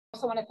I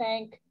also want to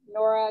thank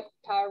Nora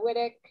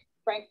Tyre-Wittick,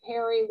 Frank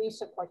Perry,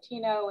 Lisa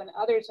Portino, and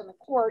others in the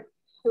court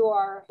who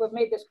have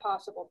made this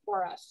possible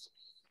for us.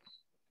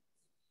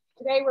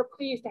 Today, we're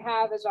pleased to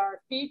have as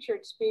our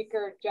featured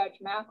speaker, Judge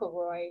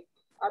McElroy.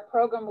 Our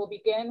program will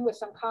begin with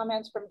some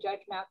comments from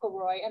Judge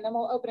McElroy, and then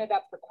we'll open it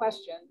up for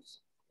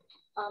questions.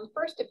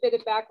 First, a bit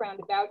of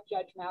background about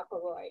Judge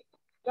McElroy.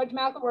 Judge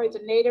McElroy is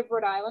a native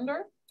Rhode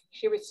Islander.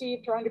 She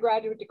received her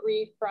undergraduate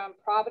degree from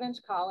Providence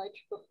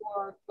College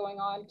before going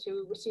on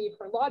to receive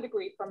her law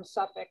degree from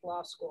Suffolk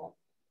Law School.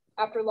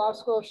 After law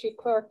school, she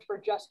clerked for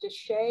Justice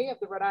Shea of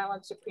the Rhode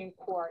Island Supreme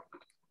Court.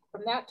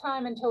 From that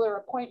time until her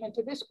appointment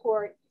to this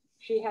court,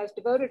 she has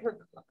devoted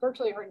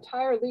virtually her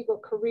entire legal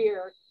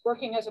career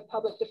working as a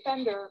public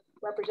defender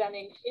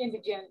representing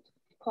indigent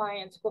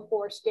clients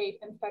before state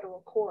and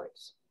federal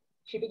courts.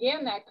 She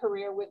began that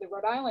career with the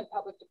Rhode Island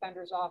Public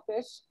Defender's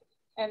Office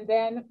and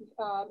then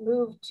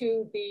moved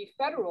to the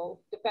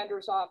Federal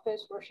Defender's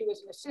Office, where she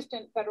was an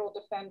assistant federal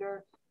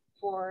defender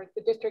for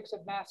the districts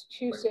of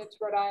Massachusetts,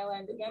 Rhode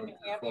Island, and New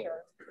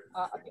Hampshire,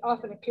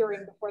 often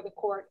appearing before the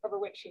court over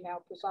which she now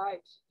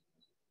presides.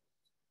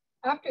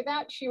 After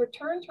that, she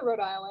returned to Rhode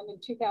Island in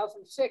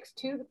 2006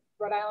 to the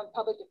Rhode Island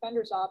Public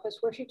Defender's Office,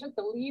 where she took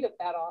the lead of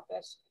that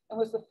office and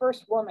was the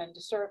first woman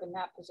to serve in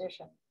that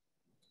position.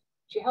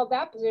 She held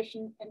that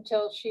position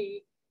until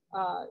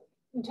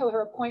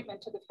her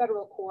appointment to the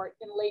federal court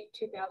in late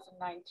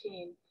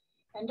 2019.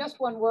 And just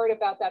one word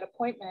about that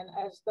appointment,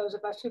 as those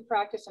of us who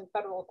practice in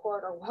federal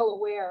court are well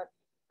aware,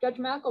 Judge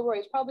McElroy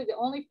is probably the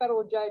only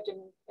federal judge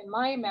in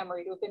my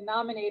memory to have been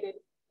nominated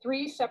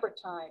 3 separate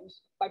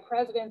times by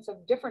presidents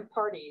of different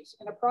parties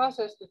in a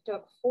process that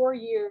took 4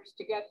 years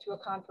to get to a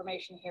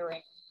confirmation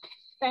hearing.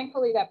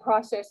 Thankfully, that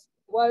process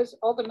was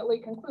ultimately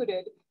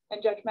concluded,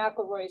 and Judge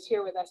McElroy is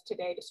here with us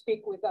today to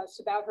speak with us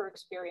about her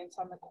experience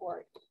on the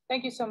court.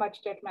 Thank you so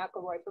much, Judge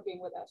McElroy, for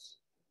being with us.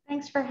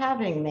 Thanks for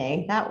having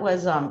me. That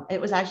was, it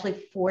was actually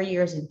 4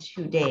 years and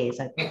 2 days,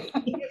 I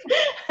believe,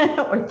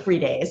 or 3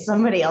 days.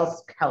 Somebody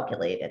else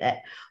calculated it.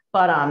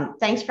 But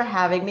thanks for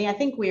having me. I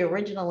think we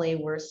originally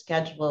were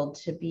scheduled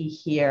to be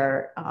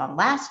here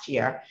last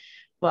year,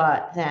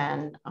 but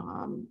then,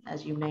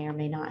 as you may or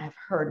may not have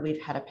heard,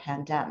 we've had a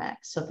pandemic,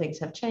 so things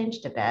have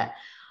changed a bit.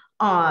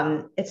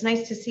 It's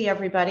nice to see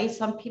everybody.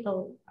 Some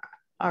people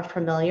are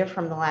familiar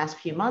from the last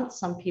few months.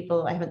 Some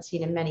people I haven't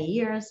seen in many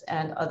years,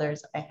 and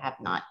others I have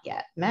not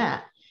yet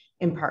met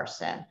in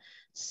person.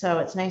 So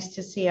it's nice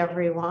to see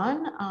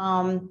everyone.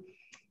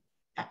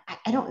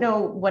 I don't know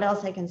what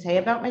else I can say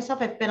about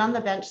myself. I've been on the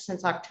bench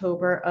since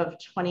October of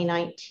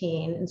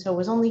 2019. And so I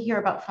was only here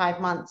about 5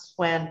 months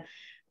when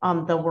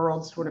the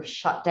world sort of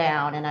shut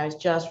down, and I was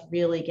just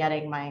really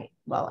getting I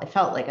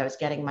felt like I was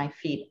getting my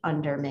feet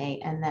under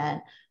me. And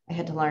then I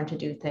had to learn to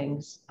do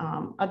things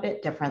a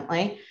bit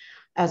differently,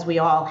 as we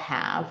all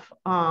have.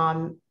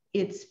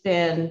 It's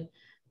been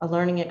a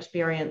learning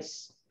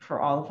experience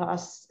for all of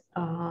us.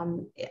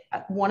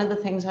 One of the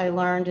things I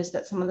learned is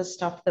that some of the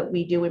stuff that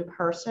we do in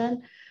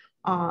person,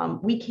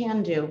 we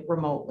can do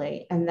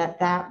remotely, and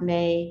that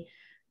may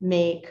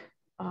make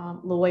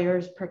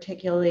lawyers,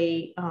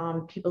 particularly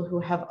people who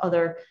have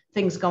other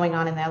things going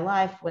on in their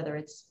life, whether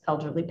it's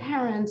elderly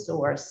parents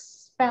or a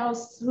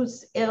spouse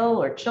who's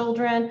ill or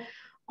children,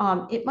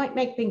 it might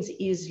make things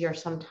easier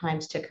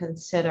sometimes to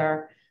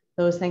consider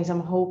those things. I'm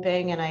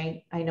hoping, and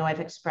I know I've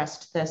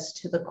expressed this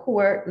to the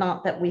court,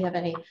 not that we have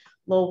any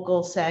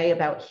local say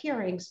about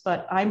hearings,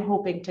 but I'm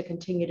hoping to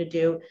continue to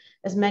do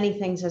as many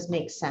things as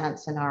make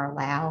sense and are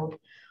allowed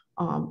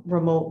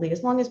remotely,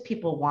 as long as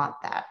people want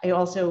that. I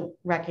also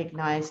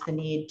recognize the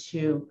need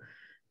to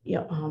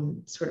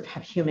sort of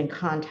have human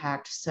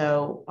contact.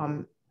 So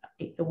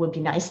it would be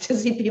nice to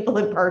see people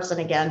in person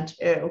again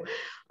too.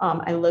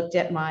 I looked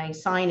at my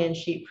sign-in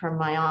sheet from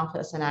my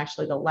office, and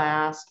actually the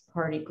last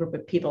party group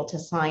of people to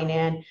sign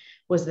in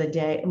was the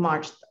day,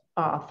 March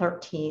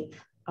 13th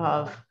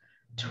of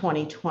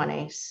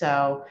 2020.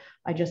 So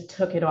I just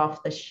took it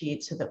off the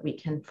sheet so that we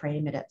can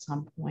frame it at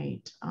some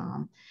point.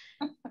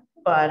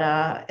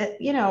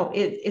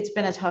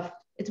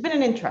 It's been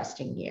an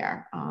interesting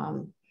year.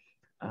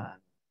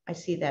 I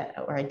see that,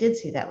 or I did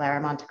see that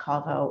Lara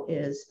Montecalvo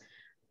is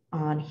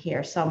on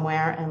here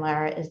somewhere, and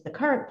Lara is the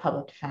current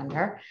public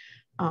defender.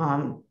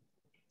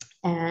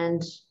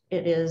 And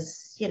it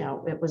is,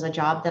 it was a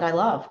job that I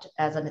loved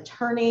as an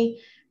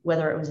attorney,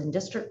 whether it was in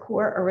district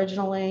court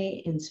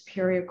originally, in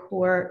superior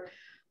court,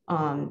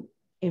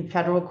 in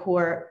federal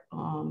court,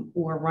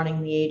 or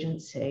running the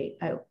agency.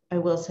 I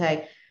will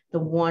say the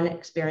one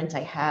experience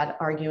I had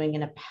arguing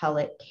an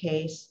appellate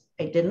case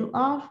I didn't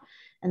love,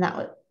 and that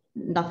was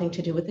nothing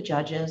to do with the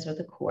judges or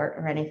the court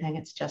or anything.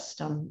 It's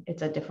just,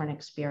 it's a different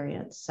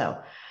experience. So,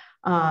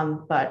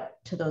 but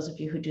to those of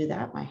you who do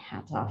that, my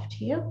hat's off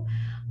to you.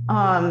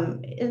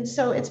 And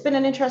so it's been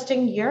an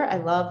interesting year. I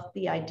love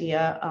the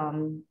idea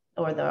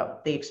or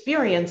the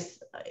experience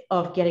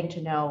of getting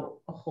to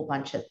know a whole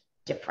bunch of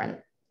different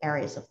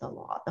areas of the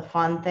law. The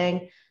fun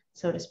thing,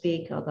 so to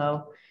speak,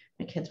 although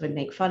my kids would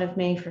make fun of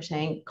me for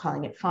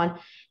calling it fun,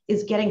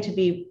 is getting to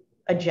be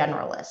a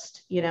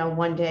generalist.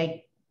 One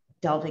day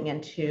delving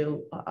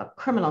into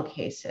criminal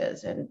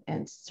cases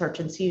and search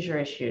and seizure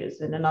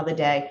issues, and another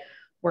day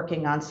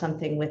working on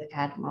something with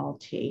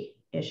admiralty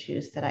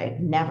issues that I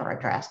had never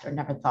addressed or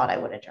never thought I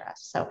would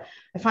address. So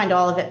I find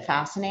all of it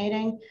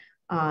fascinating.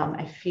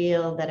 I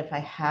feel that if I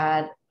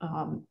had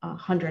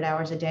 100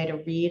 hours a day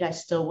to read, I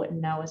still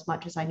wouldn't know as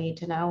much as I need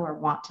to know or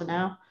want to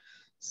know.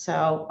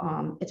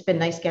 So it's been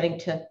nice getting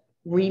to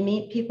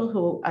re-meet people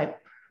who I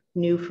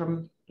knew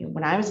from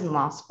when I was in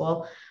law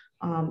school,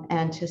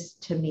 and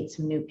to meet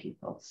some new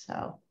people.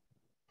 So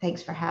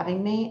thanks for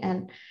having me.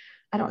 And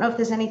I don't know if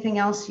there's anything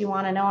else you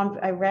want to know.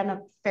 I ran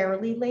a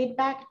fairly laid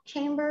back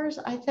chambers,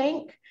 I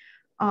think.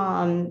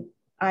 I'm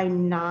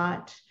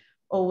not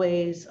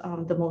always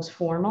the most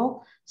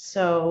formal.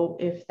 So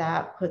if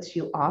that puts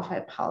you off, I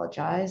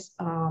apologize.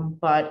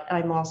 But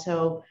I'm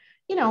also,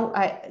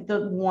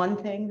 the one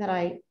thing that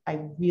I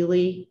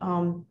really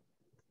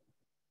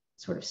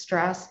sort of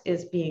stress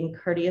is being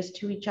courteous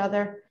to each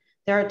other.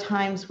 There are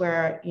times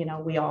where,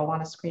 we all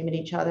want to scream at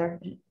each other.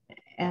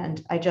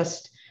 And I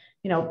just,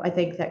 I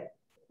think that,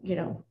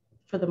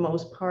 for the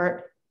most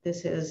part,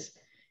 this is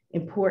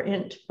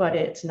important, but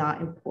it's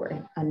not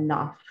important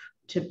enough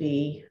to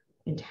be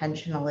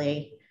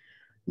intentionally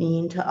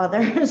mean to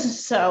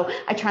others. So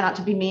I try not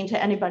to be mean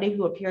to anybody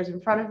who appears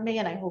in front of me.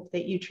 And I hope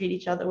that you treat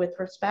each other with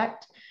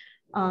respect.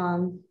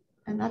 And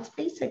that's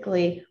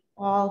basically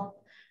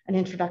all an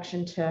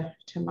introduction to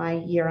my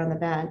year on the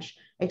bench.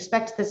 I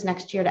expect this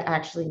next year to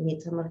actually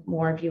meet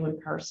more of you in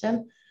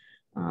person,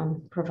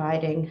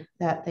 providing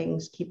that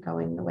things keep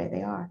going the way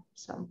they are.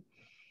 So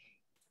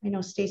I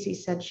know Stacy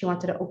said she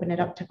wanted to open it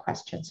up to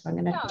questions, so I'm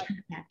going to turn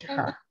it back to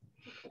her.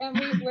 And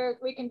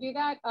we can do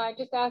that. I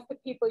just ask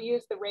that people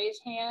use the raise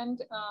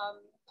hand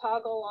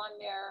toggle on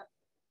their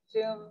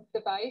Zoom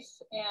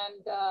device,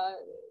 and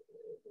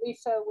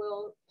Lisa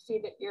will see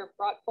that you're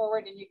brought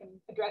forward and you can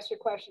address your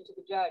question to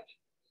the judge.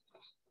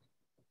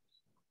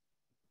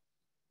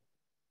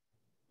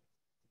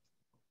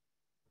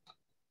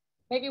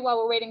 Maybe while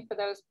we're waiting for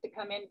those to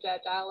come in,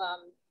 Judge,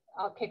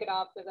 I'll kick it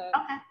off with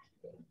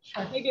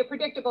maybe a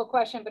predictable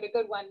question, but a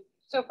good one.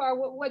 So far,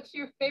 what's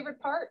your favorite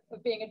part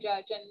of being a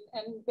judge,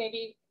 and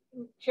maybe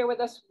share with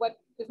us what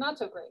is not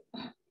so great?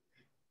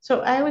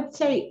 So I would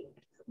say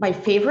my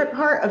favorite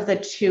part of the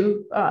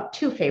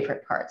two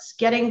favorite parts,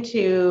 getting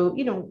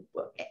to,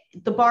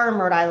 the bar in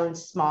Rhode Island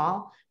is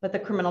small, but the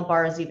criminal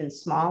bar is even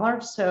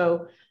smaller.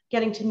 So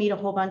getting to meet a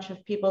whole bunch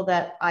of people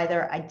that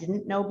either I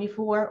didn't know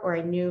before or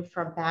I knew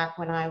from back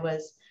when I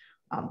was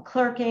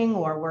clerking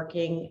or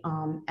working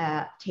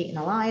at Tate and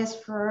Elias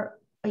for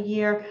a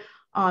year,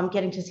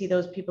 getting to see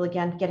those people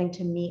again, getting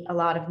to meet a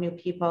lot of new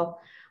people.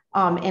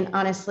 And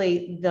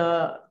honestly,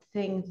 the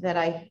thing that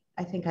I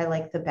think I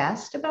like the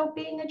best about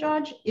being a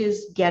judge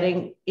is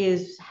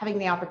having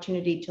the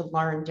opportunity to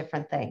learn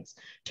different things,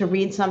 to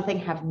read something,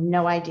 have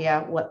no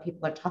idea what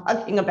people are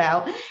talking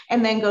about,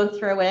 and then go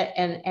through it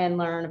and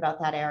learn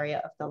about that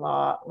area of the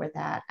law or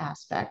that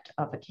aspect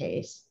of a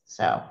case.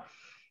 So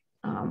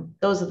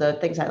those are the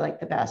things I like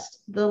the best.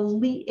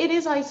 It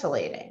is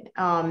isolating.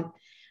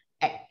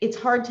 It's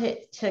hard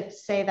to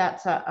say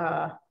that's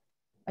a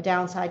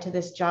downside to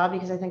this job,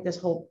 because I think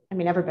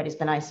everybody's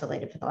been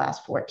isolated for the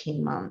last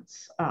 14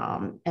 months.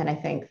 And I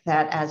think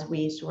that as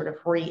we sort of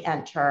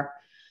re-enter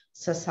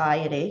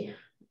society,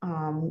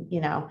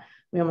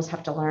 we almost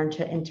have to learn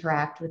to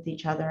interact with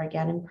each other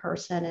again in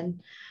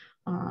person,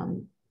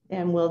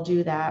 and we'll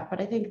do that.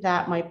 But I think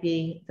that might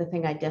be the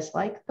thing I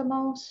dislike the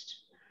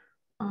most.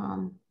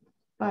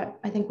 But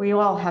I think we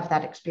all have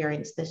that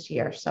experience this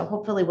year. So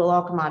hopefully we'll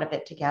all come out of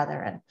it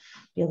together and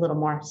be a little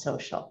more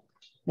social,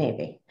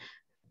 maybe.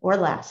 Or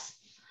less.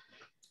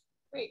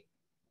 Great.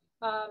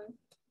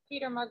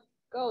 Peter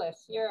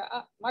Margolis, you're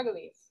up.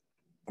 Margolis.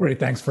 Great,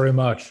 thanks very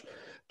much.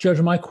 Judge,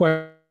 my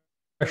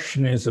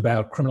question is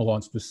about criminal law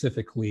and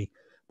specifically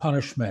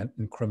punishment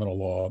in criminal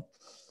law.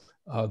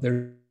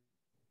 There's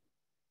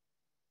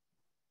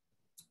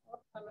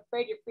I'm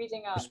afraid you're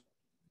freezing up.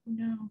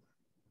 No.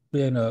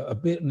 Been a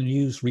bit in the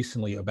news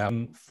recently about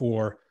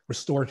for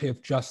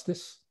restorative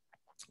justice.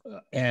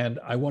 And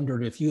I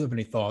wondered if you have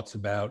any thoughts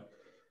about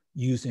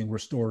using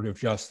restorative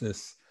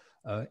justice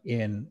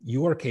in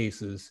your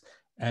cases,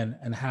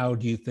 and how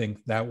do you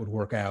think that would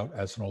work out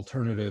as an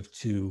alternative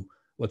to,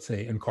 let's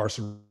say,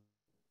 incarceration?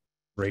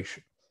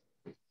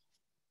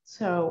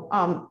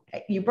 So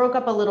you broke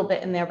up a little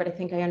bit in there, but I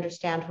think I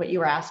understand what you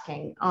were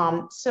asking.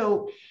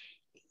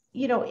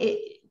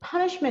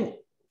 Punishment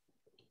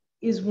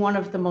is one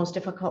of the most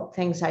difficult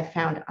things I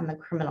found on the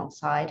criminal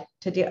side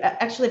to do.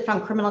 Actually, I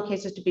found criminal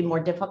cases to be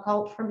more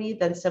difficult for me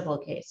than civil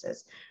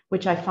cases,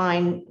 which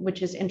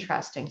is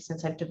interesting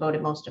since I've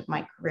devoted most of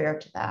my career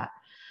to that.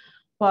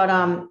 But,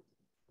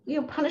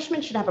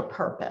 punishment should have a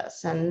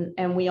purpose,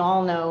 and we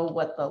all know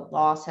what the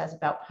law says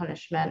about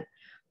punishment.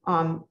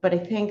 But I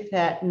think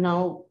that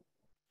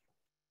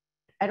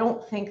I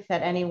don't think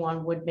that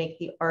anyone would make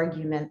the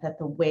argument that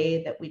the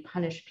way that we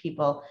punish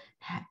people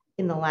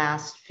in the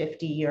last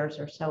 50 years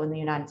or so in the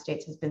United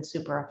States has been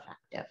super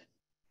effective.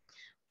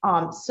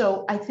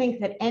 So I think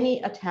that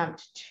any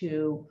attempt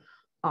to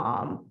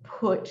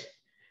put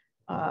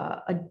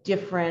a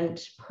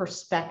different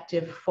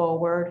perspective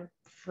forward.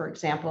 For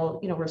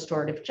example,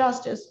 restorative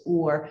justice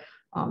or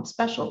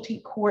specialty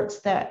courts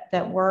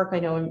that work. I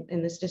know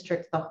in this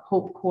district, the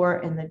Hope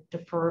Court and the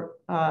deferred,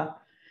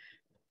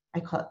 I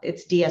call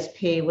it's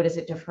DSP, what is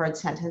it, deferred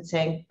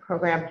sentencing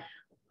program,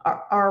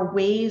 are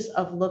ways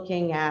of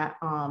looking at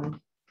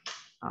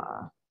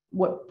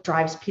what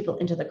drives people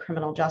into the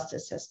criminal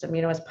justice system.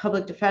 As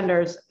public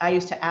defenders, I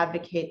used to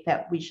advocate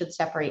that we should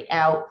separate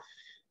out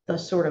the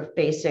sort of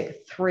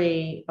basic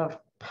 3 of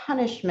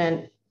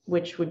punishment,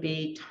 which would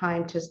be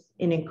time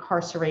in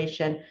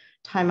incarceration,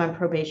 time on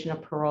probation or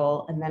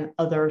parole, and then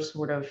other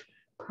sort of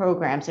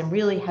programs, and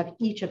really have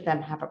each of them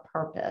have a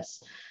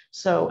purpose.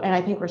 So, and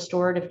I think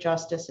restorative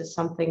justice is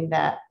something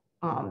that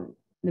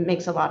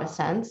makes a lot of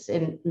sense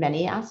in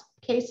many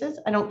cases.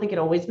 I don't think it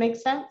always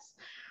makes sense,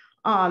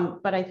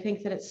 but I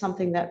think that it's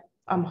something that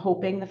I'm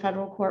hoping the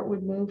federal court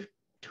would move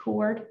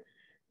toward,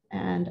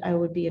 and I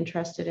would be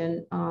interested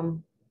in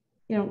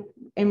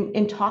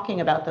in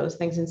talking about those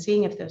things and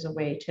seeing if there's a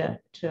way to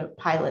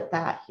pilot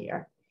that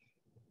here.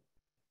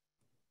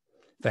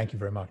 Thank you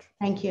very much.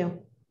 Thank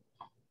you.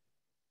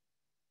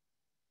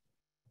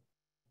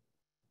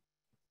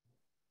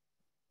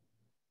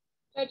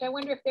 Judge, I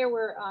wonder if there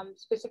were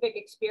specific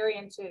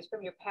experiences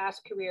from your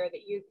past career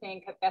that you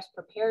think have best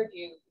prepared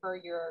you for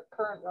your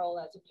current role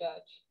as a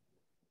judge.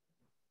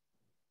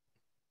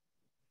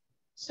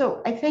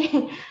 So I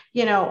think,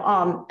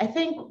 I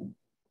think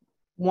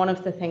one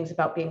of the things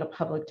about being a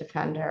public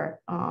defender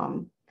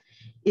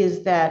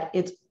is that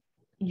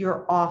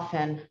you're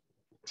often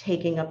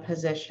taking a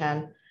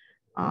position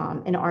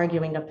and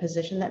arguing a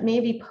position that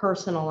maybe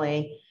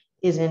personally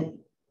isn't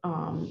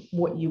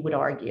what you would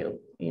argue.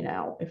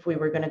 If we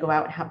were going to go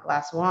out and have a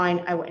glass of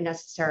wine, I wouldn't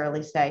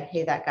necessarily say,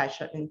 hey, that guy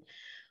shouldn't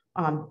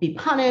be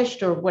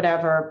punished or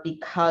whatever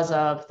because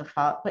of the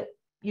fault. But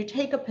you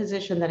take a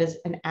position that is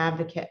an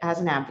advocate,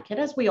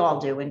 as we all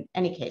do in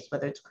any case,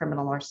 whether it's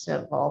criminal or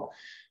civil,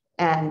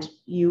 and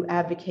you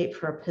advocate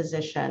for a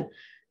position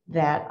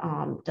that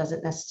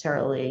doesn't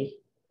necessarily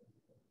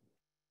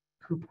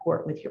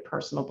comport with your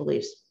personal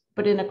beliefs.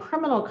 But in a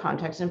criminal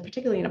context, and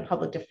particularly in a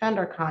public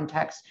defender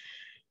context,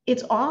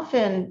 you're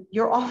often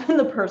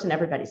the person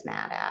everybody's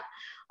mad at,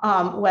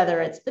 whether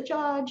it's the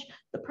judge,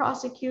 the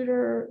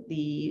prosecutor,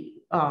 the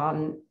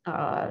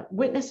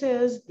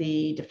witnesses,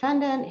 the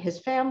defendant, his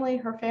family,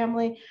 her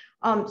family.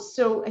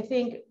 So I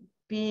think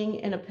being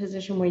in a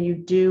position where you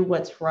do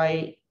what's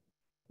right,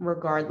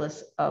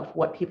 regardless of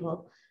what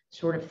people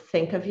sort of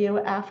think of you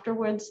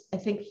afterwards, I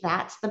think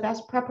that's the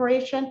best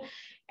preparation.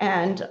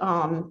 And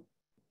I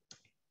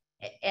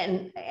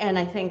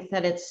think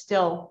that it's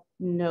still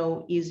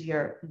no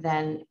easier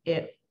than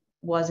it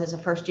was as a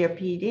first-year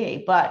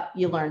PD, but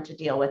you learn to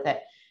deal with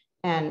it,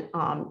 and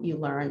you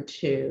learn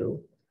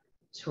to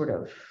sort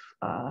of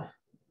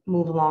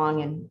move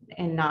along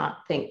and not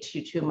think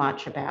too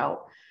much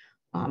about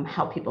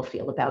how people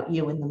feel about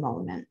you in the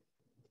moment.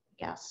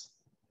 Yes.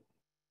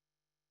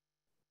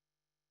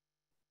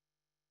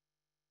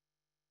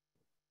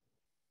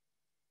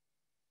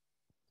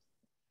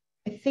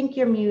 I think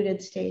you're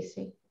muted,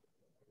 Stacy.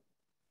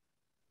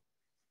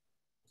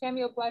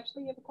 Samuel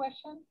Bletchley, you have a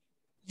question?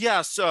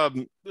 Yes,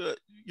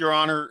 Your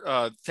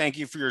Honor, thank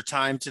you for your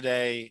time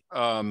today.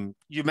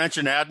 You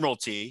mentioned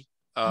admiralty,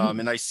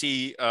 and I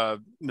see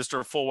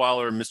Mr.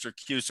 Fulwiler and Mr.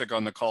 Cusick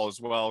on the call as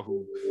well,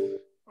 who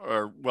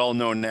are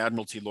well-known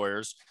admiralty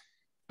lawyers.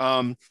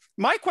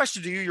 My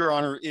question to you, Your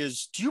Honor,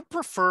 is do you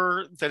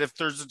prefer that if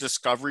there's a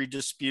discovery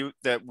dispute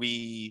that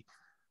we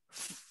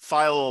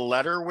file a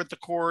letter with the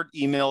court,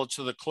 email it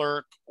to the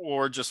clerk,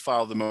 or just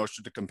file the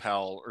motion to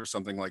compel or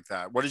something like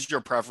that? What is your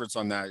preference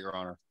on that, Your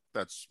Honor?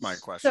 That's my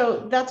question.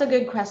 So that's a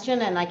good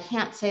question. And I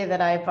can't say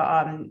that I've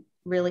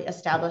really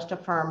established a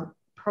firm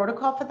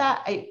protocol for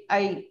that.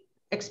 I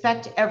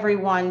expect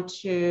everyone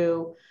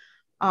to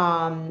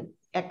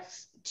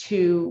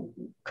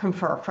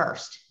confer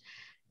first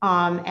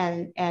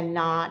and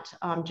not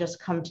just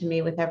come to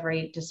me with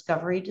every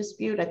discovery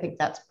dispute. I think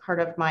that's part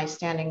of my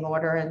standing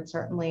order, and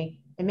certainly,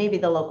 and maybe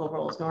the local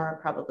rules, Nora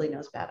probably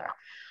knows better.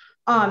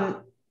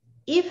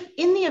 If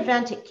in the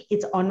event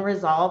it's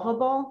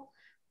unresolvable,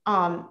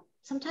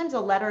 sometimes a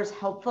letter is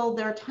helpful.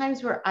 There are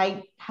times where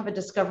I have a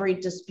discovery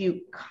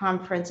dispute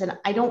conference and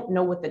I don't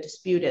know what the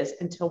dispute is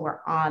until we're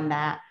on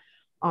that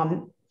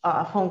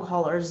phone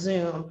call or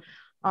Zoom.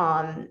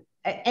 And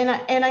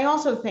I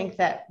also think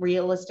that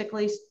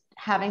realistically,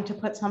 having to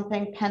put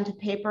something pen to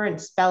paper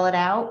and spell it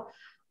out,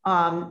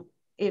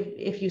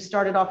 if you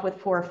started off with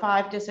 4 or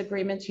 5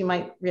 disagreements, you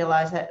might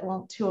realize that,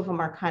 well, 2 of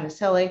them are kind of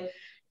silly,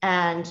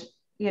 and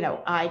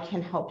I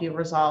can help you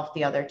resolve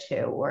the other 2,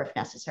 or if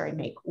necessary,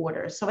 make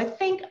orders. So I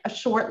think a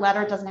short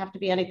letter doesn't have to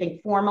be anything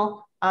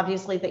formal,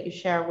 obviously, that you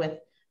share with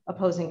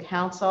opposing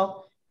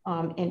counsel,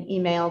 and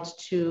emailed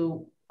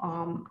to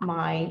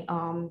my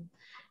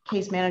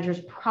case manager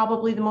is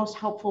probably the most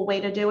helpful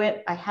way to do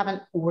it. I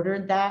haven't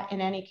ordered that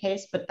in any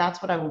case, but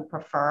that's what I would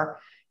prefer,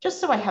 just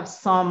so I have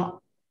some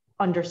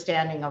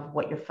understanding of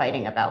what you're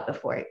fighting about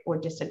before, or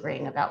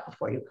disagreeing about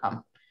before you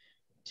come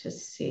to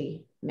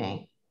see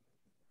me.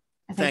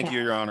 Thank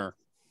you, Your Honor.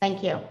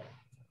 Thank you.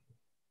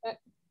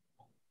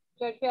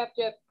 Judge, you have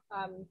to,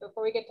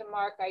 before we get to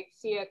Mark, I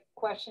see a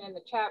question in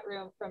the chat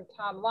room from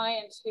Tom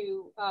Lyons,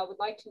 who would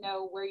like to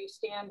know where you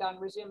stand on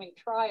resuming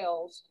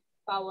trials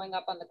following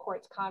up on the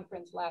court's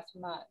conference last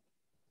month.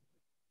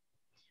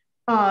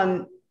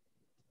 I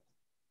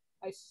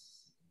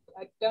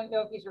don't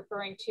know if he's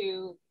referring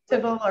to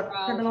civil or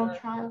criminal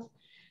trials.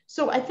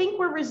 So I think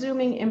we're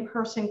resuming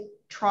in-person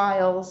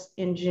trials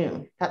in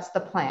June. That's the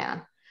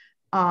plan.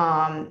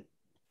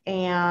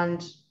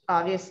 And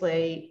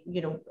obviously,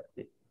 you know,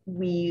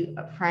 we,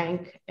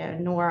 Frank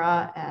and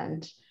Nora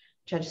and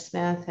Judge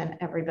Smith and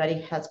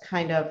everybody has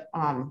kind of,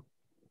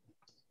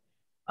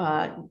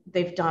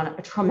 they've done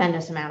a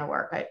tremendous amount of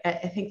work.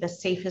 I think the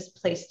safest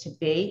place to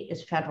be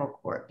is federal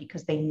court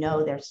because they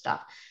know their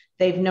stuff.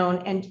 They've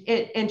known,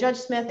 and Judge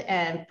Smith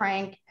and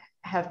Frank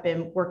have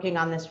been working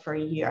on this for a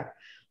year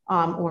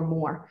or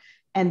more.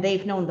 And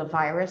they've known the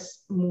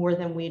virus more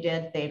than we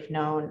did. They've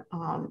known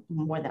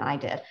more than I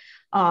did.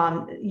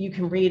 You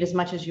can read as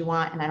much as you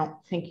want, and I don't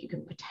think you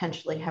can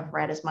potentially have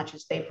read as much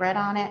as they've read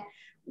on it.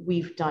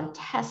 We've done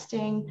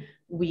testing.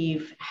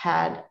 We've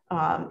had,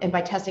 and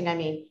by testing, I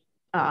mean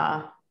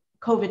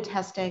COVID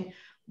testing.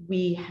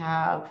 We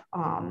have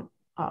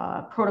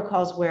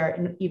protocols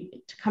where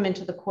to come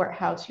into the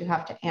courthouse, you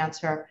have to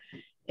answer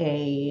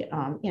a,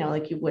 you know,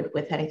 like you would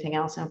with anything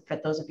else. And for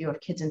those of you who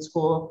have kids in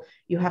school,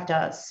 you have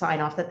to sign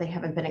off that they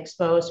haven't been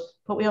exposed,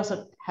 but we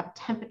also have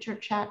temperature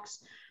checks.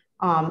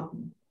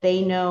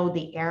 They know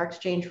the air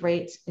exchange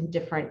rates in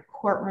different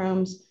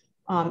courtrooms.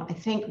 I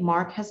think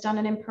Mark has done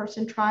an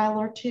in-person trial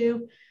or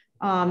two,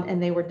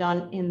 and they were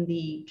done in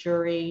the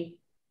jury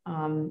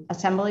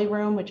assembly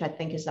room, which I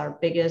think is our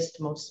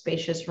biggest, most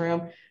spacious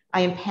room.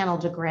 I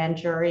impaneled a grand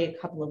jury a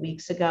couple of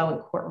weeks ago in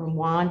courtroom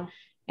 1.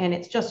 And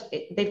it's just,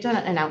 they've done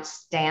an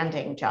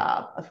outstanding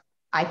job of,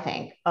 I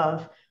think,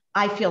 of,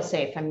 I feel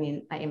safe. I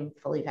mean, I am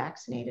fully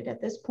vaccinated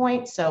at this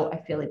point, so I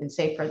feel even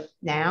safer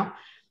now.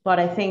 But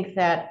I think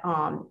that,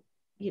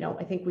 you know,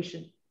 I think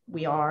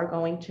we are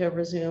going to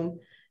resume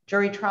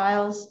jury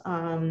trials.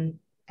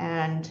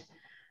 And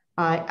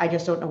I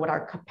just don't know what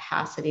our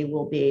capacity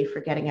will be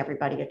for getting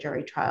everybody a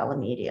jury trial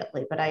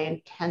immediately. But I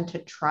intend to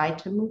try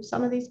to move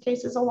some of these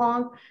cases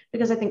along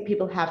because I think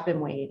people have been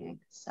waiting,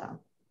 so.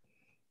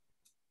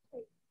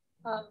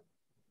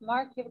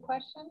 Mark, you have a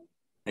question?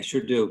 I sure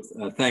do.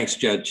 Thanks,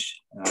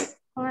 Judge.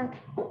 Mark.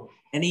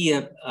 Any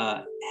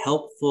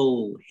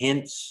helpful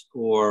hints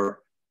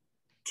or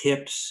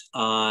tips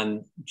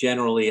on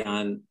generally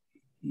on,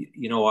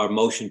 you know, our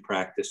motion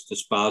practice,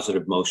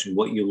 dispositive motion,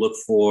 what you look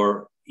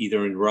for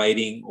either in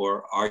writing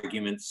or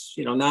arguments,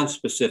 you know,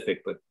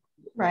 non-specific, but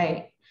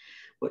right.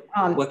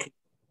 What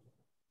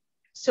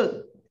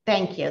so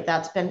thank you.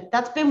 That's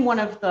been one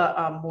of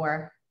the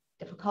more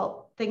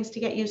difficult things to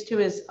get used to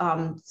is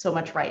so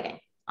much writing.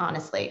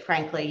 Honestly,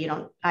 frankly,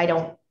 I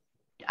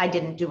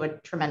didn't do a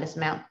tremendous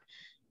amount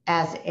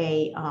as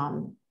a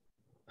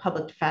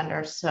public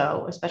defender,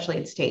 so especially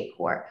in state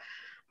court.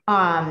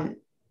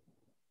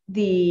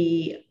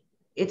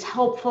 It's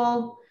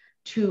helpful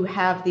to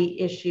have the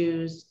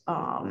issues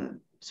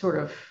sort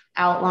of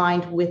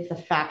outlined with the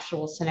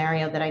factual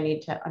scenario that I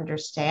need to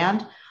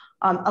understand.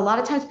 A lot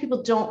of times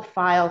people don't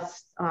file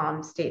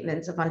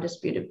statements of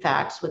undisputed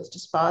facts with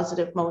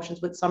dispositive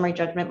motions, with summary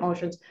judgment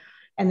motions,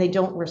 and they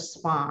don't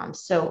respond.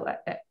 So,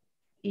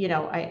 you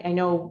know, I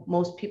know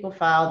most people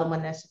file them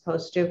when they're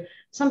supposed to.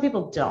 Some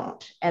people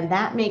don't, and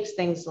that makes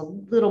things a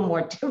little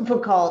more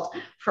difficult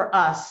for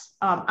us.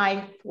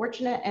 I'm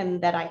fortunate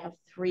in that I have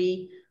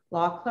 3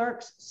 law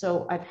clerks,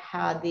 so I've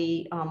had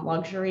the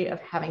luxury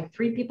of having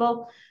 3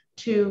 people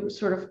to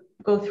sort of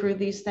go through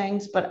these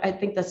things. But I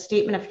think the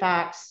statement of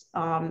facts,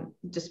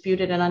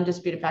 disputed and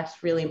undisputed facts,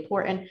 is really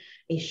important.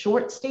 A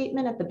short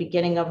statement at the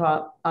beginning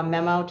of a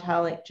memo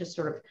telling, just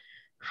sort of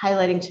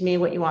highlighting to me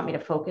what you want me to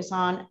focus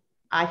on,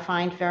 I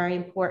find very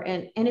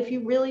important. And if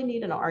you really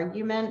need an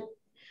argument,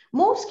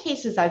 most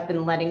cases I've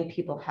been letting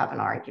people have an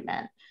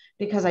argument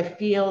because I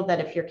feel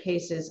that if your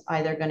case is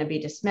either going to be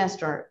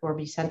dismissed or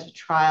be sent to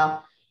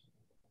trial,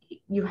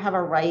 you have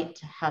a right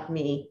to have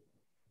me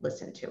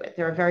listen to it.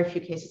 There are very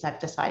few cases I've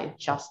decided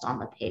just on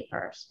the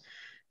papers.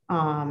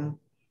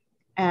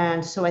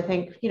 And so I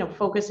think, you know,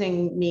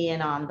 focusing me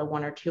in on the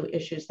 1 or 2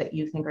 issues that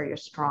you think are your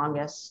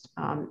strongest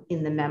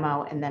in the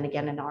memo, and then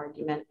again, an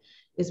argument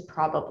is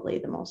probably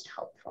the most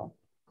helpful.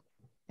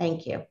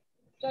 Thank you.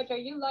 Judge, are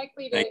you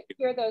likely to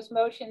hear those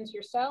motions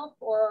yourself,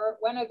 or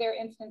when are there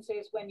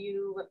instances when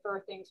you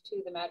refer things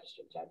to the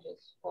magistrate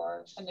judges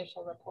for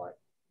initial report?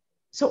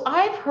 So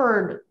I've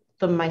heard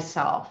them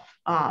myself,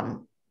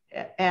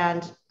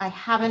 and I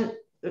haven't,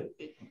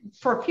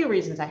 for a few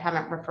reasons, I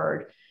haven't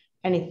referred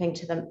anything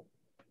to them.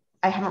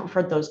 I haven't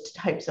referred those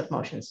types of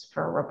motions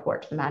for a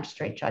report to the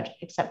magistrate judge,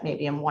 except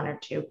maybe in 1 or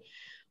 2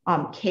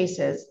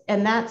 cases.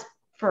 And that's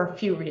for a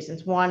few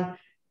reasons. One,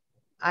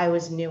 I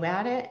was new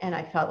at it and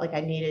I felt like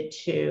I needed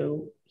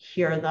to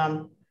hear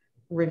them,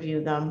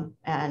 review them,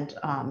 and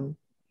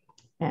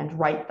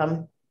write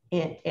them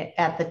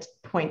at the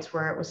points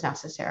where it was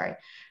necessary.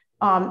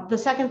 The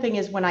second thing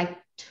is when I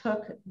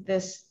took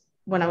this,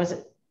 when I was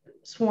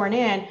sworn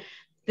in,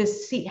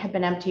 this seat had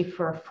been empty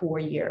for 4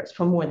 years,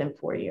 for more than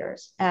 4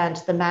 years. And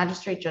the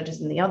magistrate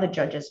judges and the other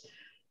judges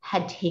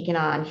had taken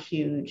on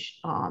huge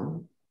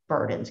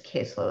burdens,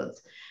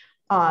 caseloads.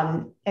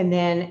 And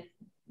then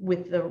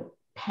with the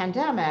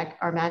pandemic,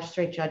 our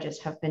magistrate judges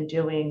have been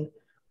doing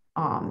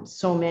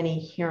so many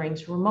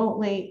hearings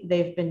remotely.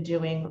 They've been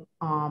doing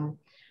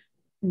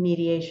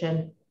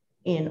mediation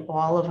in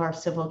all of our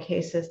civil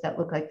cases that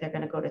look like they're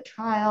going to go to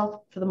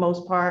trial for the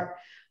most part.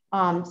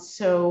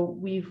 So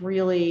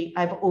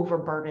I've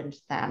overburdened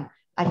them.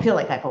 I feel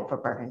like I've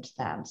overburdened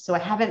them. So I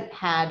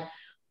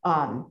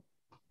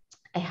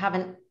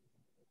haven't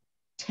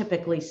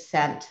typically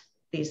sent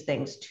these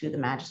things to the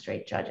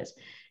magistrate judges.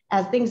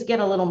 As things get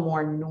a little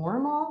more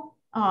normal,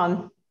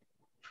 for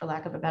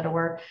lack of a better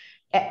word,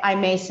 I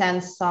may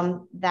send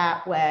some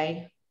that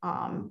way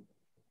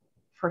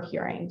for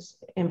hearings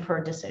and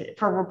for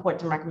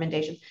reports and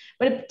recommendations.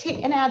 But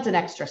it adds an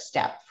extra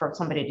step for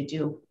somebody to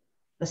do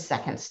the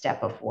second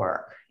step of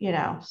work,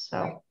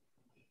 so.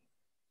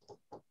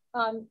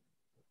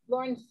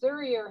 Lauren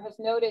Zurier has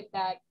noted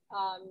that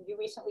you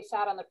recently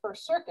sat on the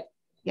First Circuit.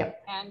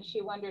 Yep. And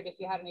she wondered if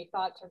you had any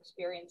thoughts or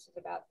experiences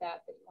about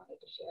that you wanted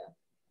to share.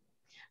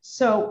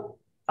 So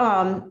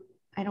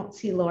I don't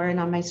see Lauren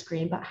on my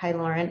screen, but hi,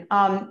 Lauren.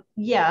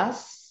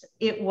 Yes,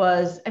 it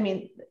was,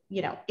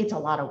 it's a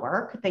lot of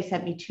work. They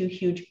sent me 2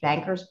 huge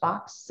banker's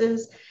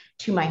boxes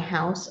to my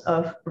house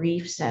of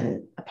briefs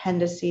and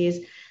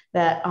appendices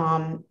that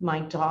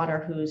my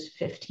daughter, who's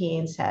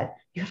 15, said,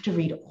 "You have to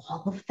read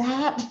all of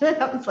that?"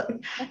 I was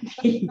like,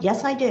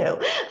 yes, I do.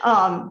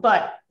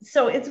 But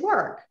so it's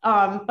work,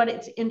 but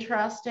it's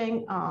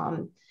interesting.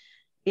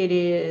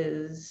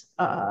 It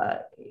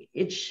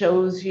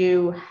shows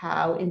you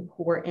how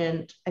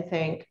important, I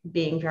think,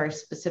 being very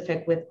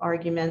specific with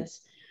arguments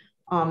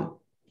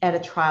at a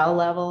trial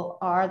level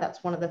are.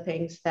 That's one of the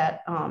things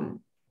that,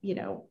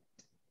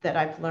 that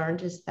I've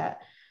learned is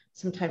that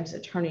sometimes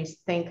attorneys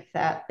think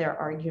that their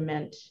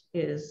argument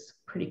is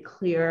pretty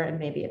clear and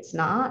maybe it's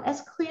not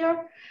as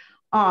clear.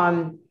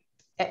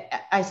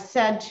 I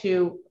said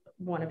to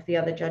one of the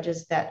other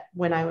judges that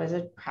when I was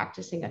a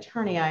practicing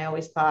attorney, I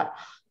always thought,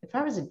 if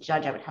I was a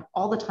judge, I would have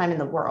all the time in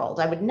the world.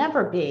 I would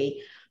never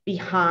be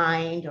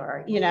behind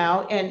or,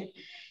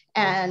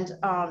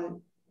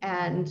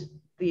 and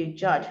the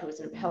judge, who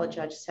was an appellate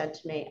judge, said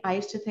to me, I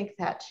used to think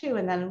that too.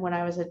 And then when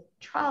I was a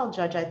trial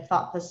judge, I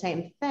thought the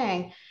same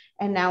thing.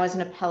 And now as an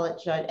appellate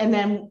judge, and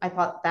then I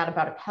thought that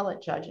about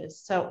appellate judges.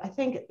 So I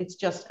think it's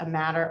just a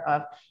matter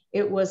of,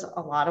 it was a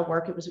lot of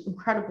work. It was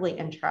incredibly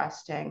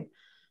interesting.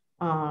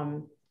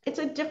 It's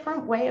a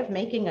different way of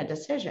making a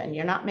decision.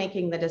 You're not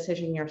making the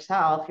decision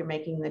yourself. You're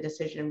making the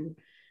decision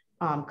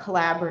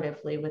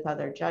collaboratively with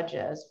other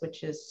judges,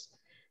 which is,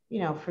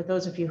 for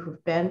those of you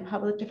who've been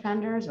public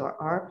defenders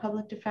or are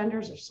public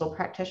defenders or sole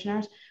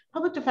practitioners,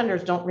 public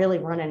defenders don't really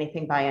run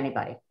anything by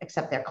anybody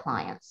except their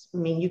clients. I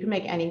mean, you can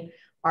make any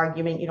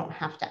argument. You don't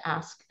have to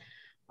ask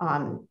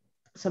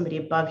somebody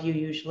above you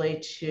usually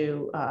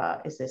to,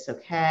 is this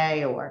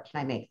okay? Or can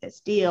I make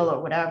this deal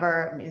or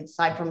whatever? I mean,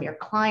 aside from your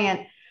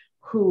client,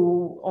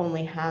 who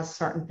only has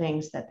certain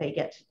things that they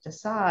get to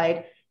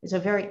decide, is a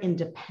very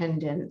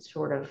independent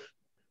sort of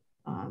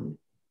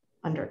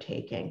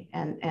undertaking.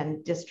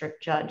 And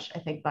district judge, I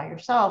think by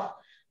yourself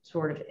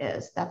sort of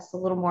is. That's a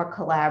little more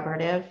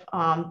collaborative,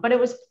 but it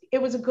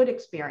was a good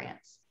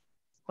experience.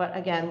 But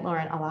again,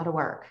 Lauren, a lot of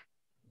work.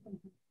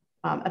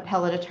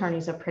 Appellate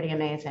attorneys are pretty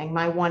amazing.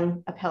 My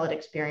one appellate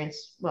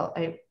experience,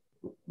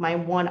 my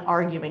one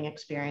arguing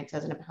experience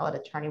as an appellate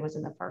attorney was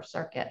in the First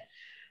Circuit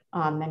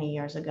many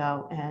years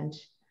ago, and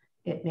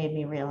it made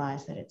me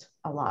realize that it's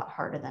a lot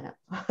harder than it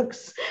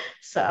looks.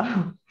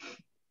 So,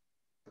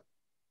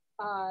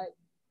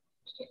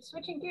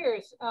 switching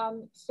gears,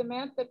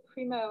 Samantha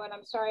Primo, and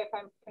I'm sorry if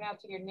I'm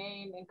pronouncing your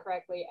name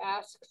incorrectly,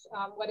 asks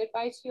what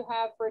advice you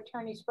have for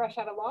attorneys fresh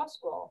out of law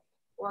school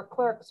or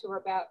clerks who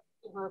are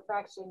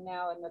practicing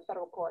now in the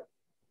federal court.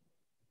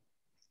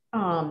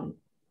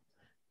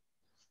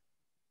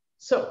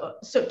 So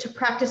to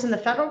practice in the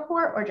federal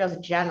court or just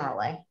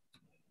generally?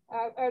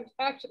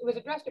 Actually, it was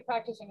addressed to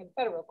practicing in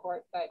federal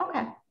court, but.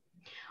 Okay.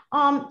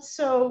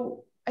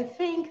 So I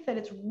think that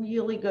it's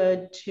really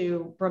good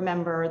to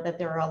remember that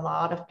there are a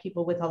lot of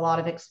people with a lot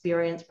of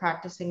experience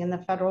practicing in the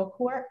federal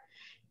court,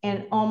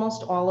 and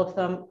almost all of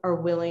them are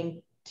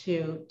willing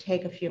to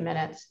take a few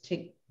minutes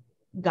to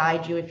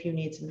guide you if you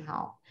need some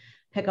help.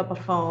 Pick up a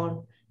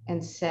phone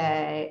and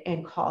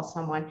call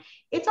someone.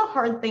 It's a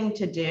hard thing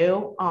to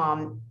do.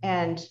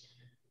 And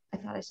I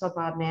thought I saw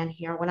Bob Mann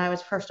here. When I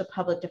was first a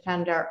public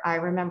defender, I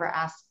remember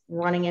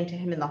running into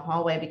him in the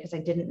hallway because I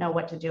didn't know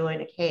what to do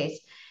in a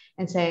case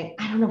and saying,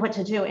 I don't know what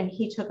to do. And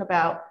he took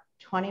about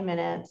 20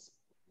 minutes.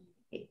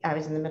 I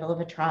was in the middle of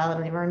a trial. I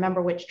don't even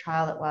remember which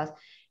trial it was,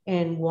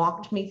 and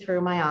walked me through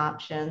my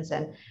options.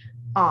 And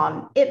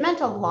it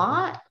meant a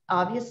lot.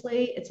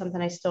 Obviously, it's something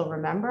I still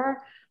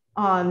remember.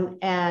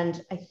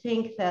 And I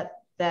think that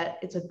that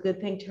it's a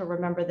good thing to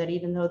remember that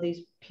even though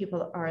these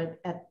people are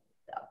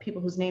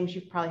people whose names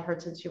you've probably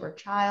heard since you were a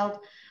child,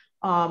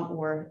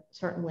 or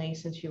certainly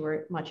since you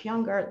were much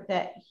younger,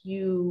 that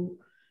you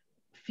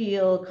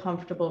feel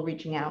comfortable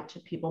reaching out to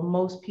people.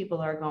 Most people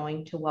are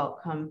going to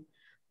welcome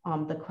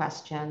the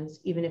questions,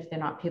 even if they're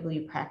not people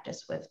you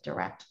practice with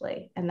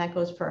directly. And that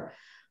goes for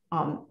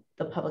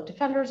the public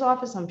defender's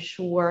office. I'm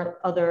sure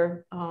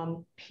other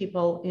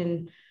people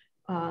in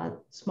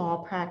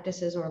small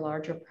practices or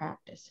larger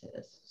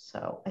practices.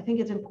 So I think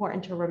it's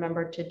important to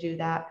remember to do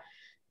that.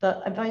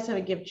 The advice I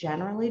would give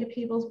generally to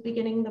people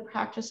beginning the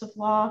practice of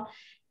law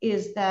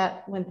is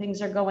that when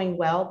things are going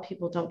well,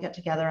 people don't get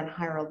together and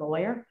hire a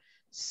lawyer.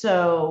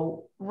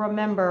 So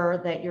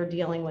remember that you're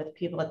dealing with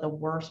people at the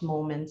worst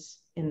moments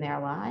in their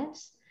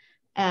lives,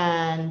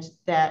 and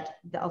that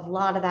a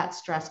lot of that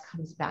stress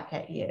comes back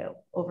at you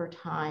over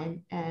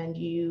time, and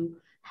you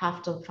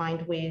have to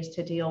find ways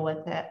to deal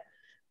with it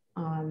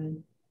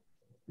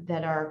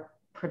that are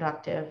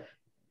productive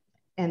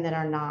and that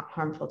are not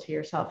harmful to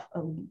yourself.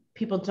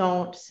 People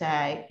don't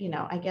say, you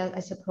know, I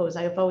suppose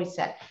I've always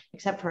said,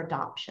 except for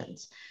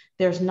adoptions,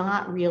 there's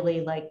not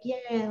really like,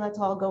 yay, let's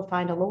all go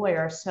find a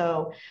lawyer.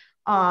 So,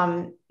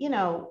 you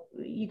know,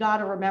 you got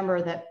to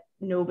remember that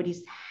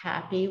nobody's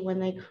happy when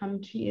they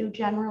come to you,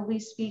 generally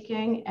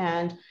speaking,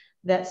 and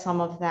that some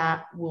of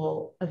that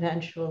will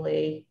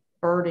eventually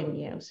burden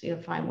you. So you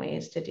find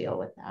ways to deal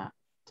with that.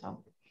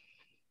 So.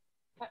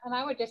 And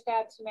I would just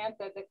add,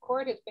 Samantha, the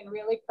court has been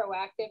really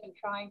proactive in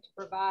trying to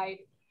provide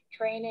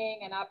training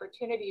and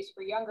opportunities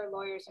for younger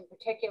lawyers in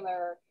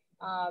particular.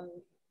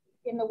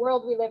 In the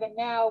world we live in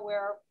now,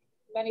 where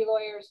many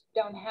lawyers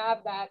don't have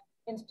that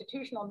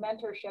institutional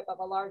mentorship of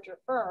a larger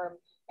firm.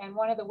 And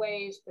one of the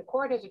ways the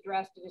court has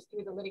addressed it is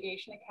through the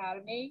Litigation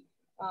Academy,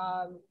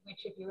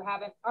 which if you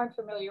aren't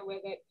familiar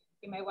with it,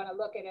 you may want to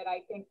look at it.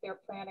 I think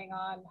they're planning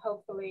on,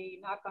 hopefully,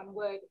 knock on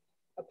wood,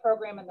 a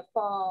program in the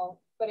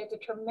fall, but it's a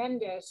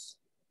tremendous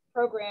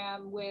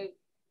program with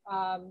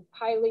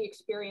highly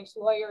experienced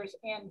lawyers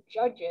and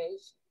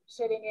judges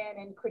sitting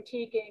in and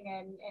critiquing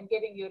and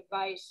giving you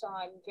advice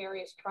on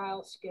various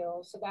trial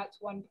skills. So that's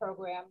one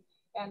program.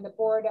 And the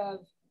Board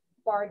of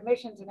Bar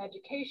Admissions and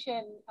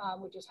Education,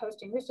 which is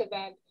hosting this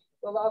event,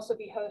 will also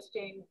be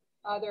hosting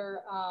other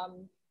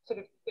sort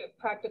of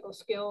practical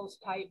skills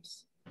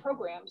types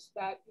programs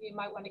that you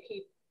might want to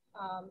keep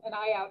an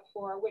eye out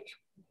for, which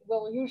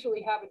will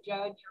usually have a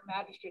judge or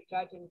magistrate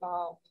judge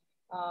involved.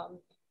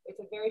 It's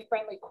a very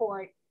friendly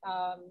court,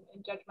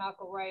 and Judge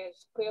McElroy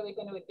is clearly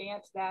going to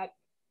advance that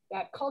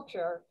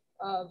culture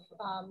of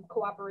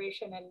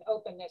cooperation and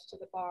openness to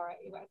the bar.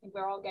 I think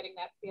we're all getting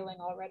that feeling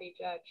already,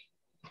 Judge.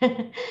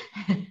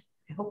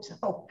 I hope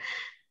so.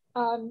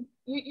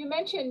 You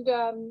mentioned,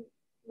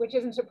 which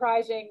isn't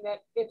surprising,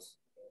 that it's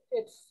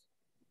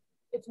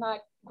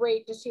not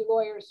great to see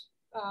lawyers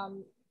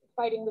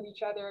fighting with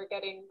each other,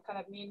 getting kind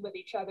of mean with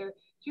each other.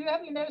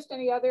 Have you noticed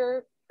any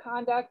other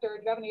conduct, or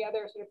do you have any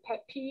other sort of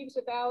pet peeves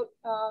about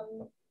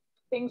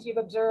things you've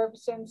observed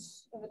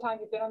since in the time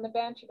you've been on the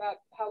bench about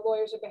how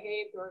lawyers have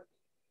behaved, or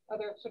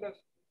other sort of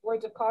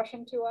words of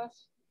caution to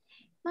us?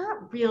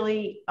 Not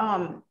really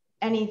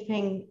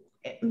anything.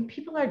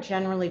 People are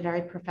generally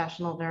very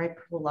professional, very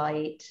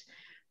polite.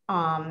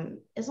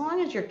 As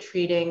long as you're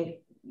treating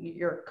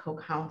your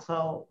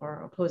co-counsel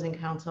or opposing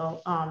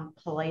counsel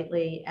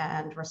politely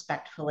and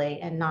respectfully,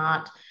 and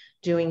not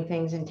doing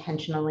things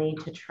intentionally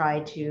to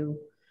try to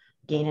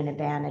gain an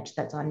advantage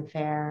that's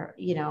unfair,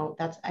 you know,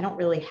 I don't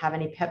really have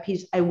any pet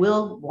peeves. I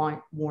will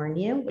warn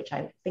you, which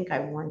I think I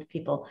warned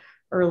people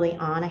early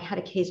on. I had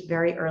a case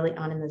very early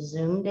on in the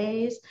Zoom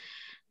days,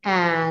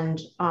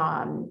 and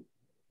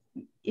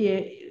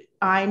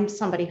I'm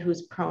somebody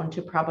who's prone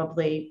to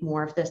probably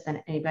more of this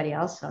than anybody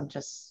else. So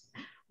just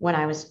when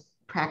I was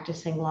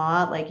practicing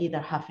law, like either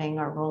huffing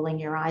or rolling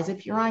your eyes,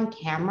 if you're on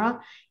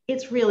camera,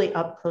 it's really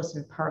up close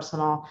and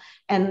personal,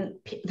 and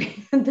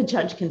the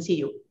judge can see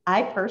you.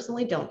 I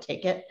personally don't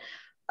take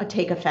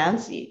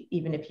offense,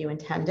 even if you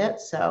intend it.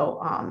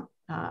 So,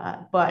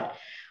 but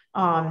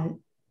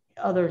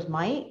others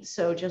might.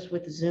 So just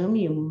with Zoom,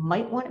 you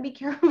might want to be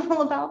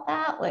careful about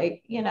that,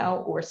 like, you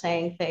know, or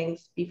saying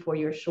things before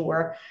you're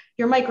sure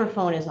your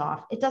microphone is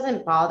off. It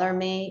doesn't bother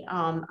me.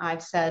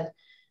 I've said,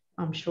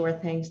 I'm sure,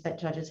 things that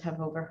judges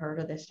have overheard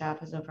or their staff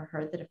has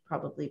overheard that have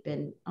probably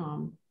been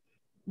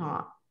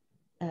not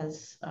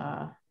as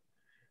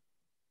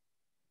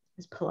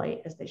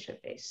polite as they should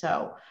be.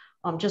 So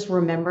just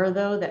remember,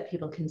 though, that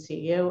people can see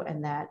you,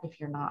 and that if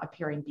you're not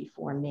appearing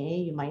before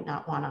me, you might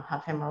not want to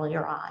huff and roll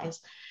your eyes.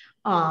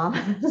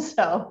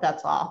 So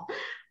that's all.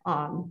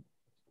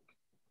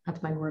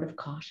 That's my word of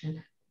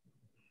caution.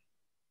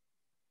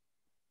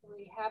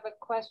 We have a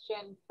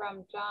question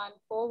from John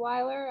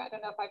Fulweiler. I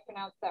don't know if I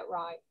pronounced that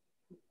right.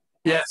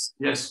 Yes.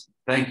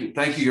 Thank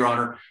you, Your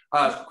Honor.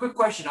 Quick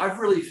question. I've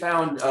really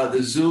found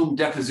the Zoom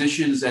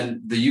depositions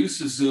and the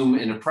use of Zoom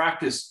in a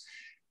practice,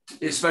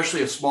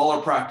 especially a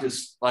smaller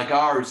practice like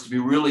ours, to be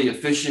really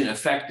efficient,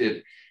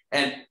 effective.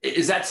 And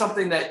is that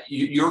something that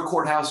your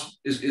courthouse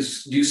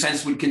is do you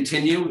sense would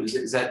continue?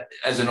 Is that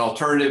as an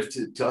alternative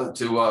to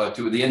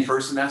the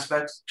in-person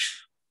aspects?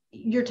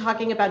 You're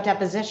talking about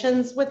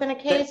depositions within a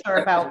case or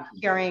about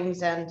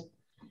hearings and?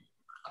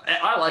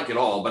 I like it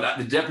all, but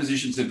the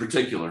depositions in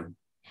particular.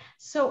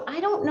 So I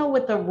don't know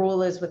what the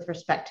rule is with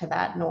respect to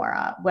that,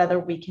 Nora, whether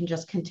we can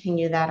just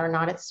continue that or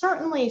not. It's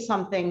certainly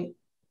something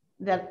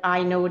that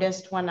I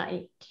noticed when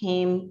I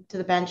came to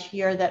the bench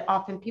here, that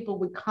often people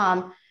would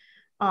come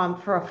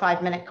for a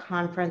 5-minute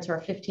conference or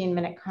a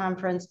 15-minute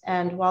conference.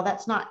 And while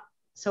that's not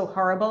so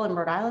horrible in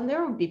Rhode Island,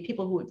 there would be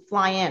people who would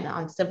fly in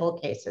on civil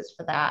cases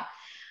for that.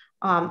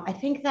 I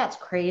think that's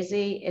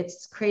crazy.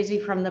 It's crazy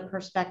from the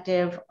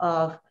perspective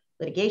of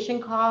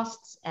litigation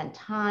costs and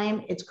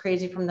time. It's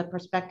crazy from the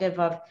perspective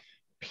of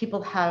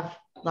people have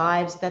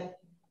lives that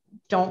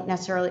aren't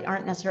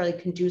necessarily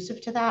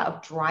conducive to that,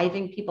 of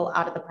driving people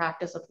out of the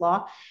practice of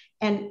law.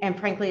 And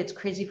frankly, it's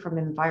crazy from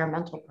an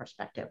environmental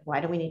perspective.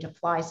 Why do we need to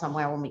fly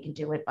somewhere when we can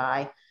do it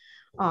by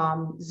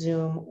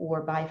Zoom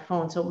or by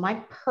phone? So my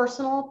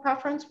personal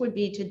preference would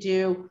be to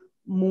do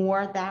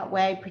more that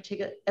way,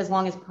 particularly as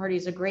long as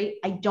parties agree.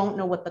 I don't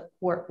know what the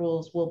court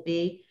rules will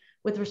be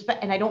with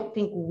respect, and I don't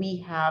think we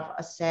have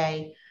a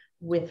say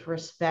with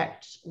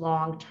respect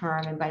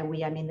long-term, and by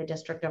we, I mean the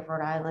District of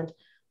Rhode Island,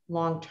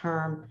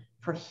 long-term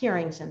for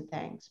hearings and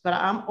things. But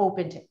I'm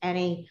open to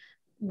any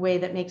way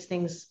that makes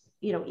things,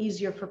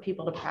 easier for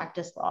people to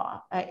practice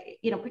law.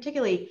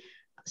 Particularly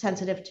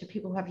sensitive to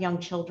people who have young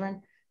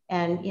children,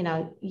 and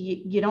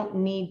you don't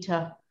need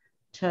to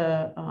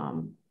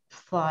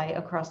fly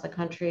across the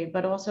country.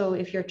 But also,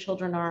 if your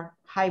children are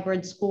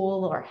hybrid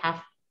school or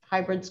half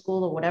hybrid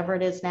school or whatever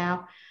it is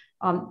now,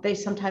 they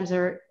sometimes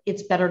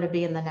it's better to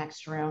be in the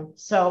next room.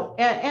 So,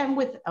 and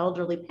with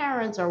elderly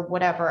parents or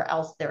whatever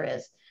else there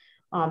is,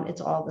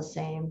 it's all the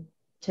same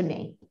to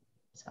me.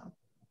 So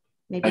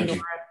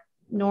maybe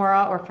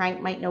Nora or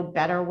Frank might know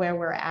better where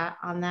we're at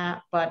on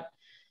that, but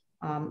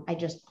I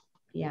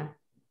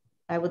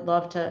would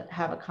love to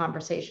have a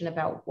conversation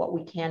about what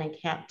we can and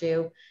can't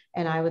do.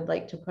 And I would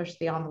like to push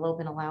the envelope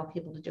and allow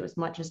people to do as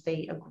much as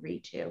they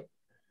agree to,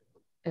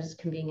 as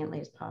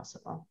conveniently as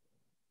possible.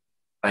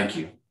 Thank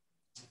you.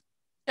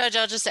 Judge,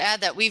 I'll just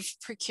add that we've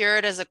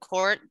procured as a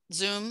court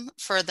Zoom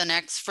for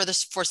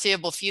the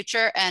foreseeable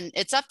future, and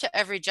it's up to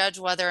every judge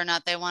whether or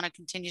not they want to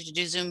continue to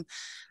do Zoom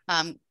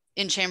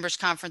in chambers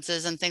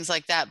conferences and things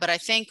like that. But I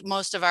think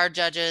most of our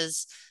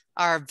judges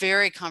are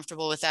very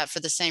comfortable with that for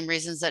the same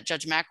reasons that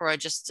Judge McElroy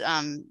just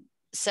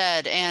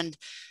said. And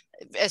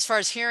as far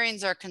as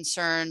hearings are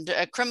concerned,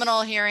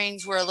 criminal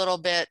hearings were a little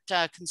bit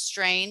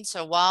constrained.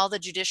 So while the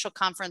judicial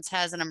conference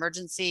has an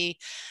emergency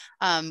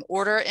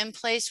order in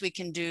place, we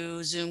can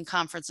do Zoom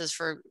conferences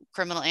for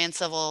criminal and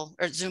civil,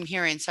 or Zoom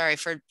hearings, sorry,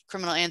 for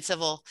criminal and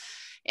civil.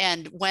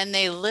 And when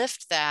they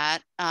lift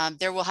that,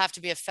 there will have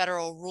to be a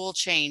federal rule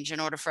change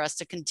in order for us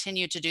to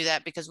continue to do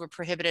that, because we're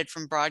prohibited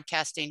from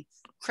broadcasting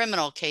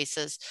criminal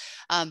cases.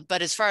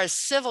 But as far as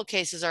civil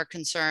cases are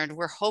concerned,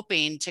 we're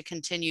hoping to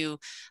continue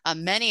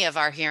many of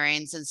our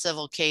hearings in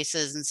civil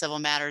cases and civil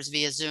matters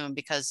via Zoom,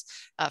 because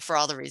for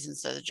all the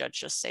reasons that the judge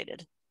just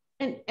stated.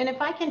 And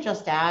if I can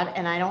just add,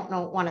 and I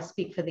don't want to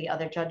speak for the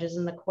other judges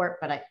in the court,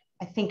 but I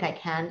think I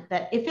can,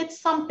 that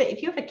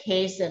if you have a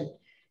case and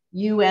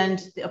you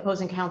and the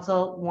opposing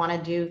counsel want to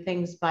do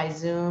things by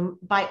Zoom,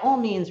 by all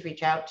means,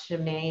 reach out to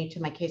me,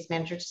 to my case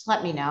manager, just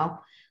let me know.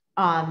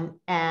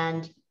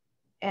 And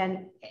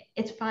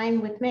it's fine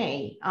with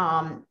me.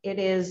 It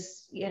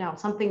is,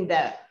 something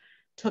that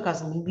took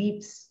us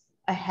leaps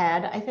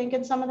ahead, I think,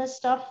 in some of this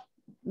stuff,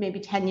 maybe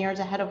 10 years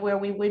ahead of where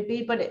we would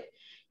be,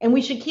 and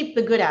we should keep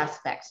the good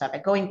aspects of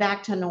it. Going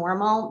back to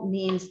normal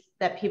means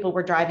that people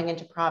were driving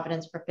into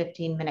Providence for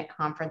 15-minute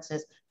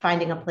conferences,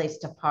 finding a place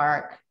to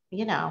park,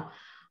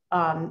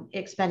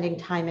 expending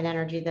time and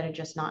energy that are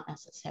just not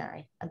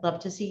necessary. I'd love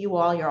to see you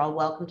all. You're all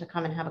welcome to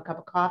come and have a cup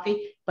of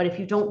coffee, but if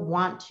you don't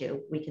want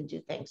to, we can do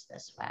things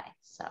this way.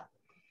 So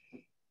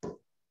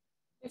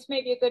this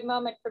may be a good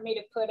moment for me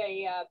to put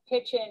a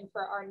pitch in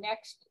for our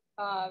next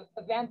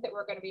event that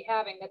we're going to be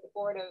having, that the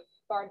Board of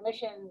Bar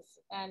Admissions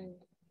and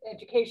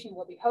Education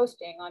will be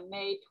hosting on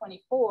May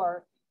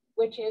 24,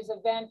 which is an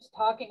event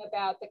talking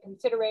about the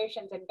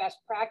considerations and best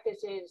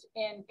practices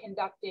in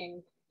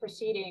conducting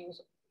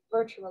proceedings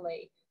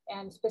virtually.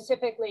 And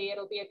specifically,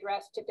 it'll be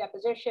addressed to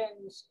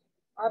depositions,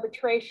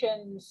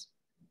 arbitrations,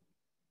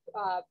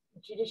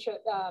 judicial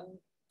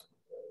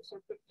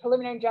sort of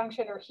preliminary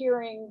injunction or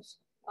hearings,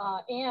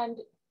 and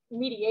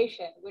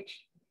mediation,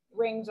 which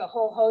brings a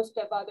whole host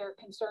of other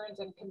concerns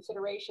and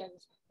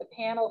considerations. The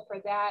panel for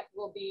that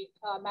will be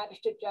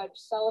Magistrate Judge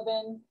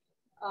Sullivan,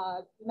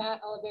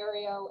 Matt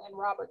Oliverio, and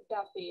Robert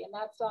Duffy, and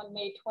that's on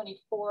May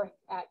 24th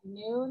at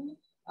noon.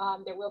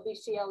 There will be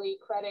CLE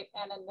credit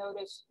and a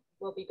notice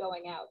will be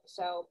going out.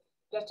 So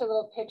just a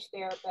little pitch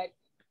there, but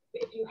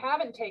if you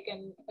haven't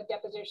taken a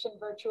deposition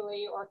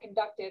virtually or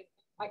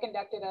I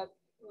conducted a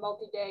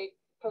multi-day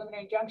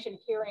preliminary injunction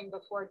hearing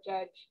before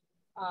Judge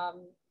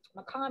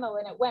McConnell,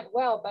 and it went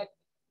well, but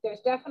there's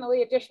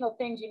definitely additional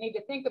things you need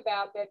to think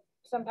about that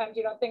sometimes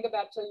you don't think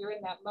about till you're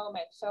in that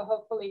moment. So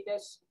hopefully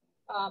this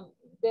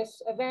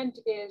event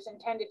is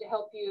intended to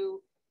help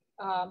you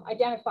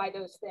identify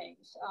those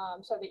things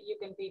so that you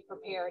can be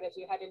prepared as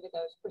you head into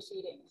those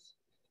proceedings.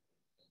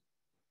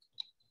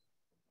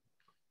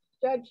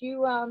 Judge,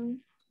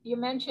 you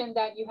mentioned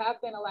that you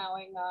have been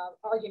allowing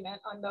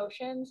argument on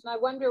motions, and I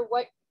wonder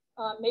what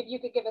maybe you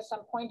could give us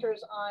some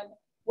pointers on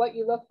what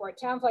you look for. It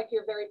sounds like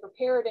you're very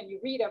prepared and you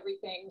read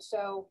everything.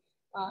 So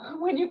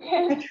when you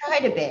can, I try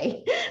to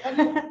be.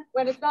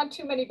 when it's not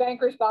too many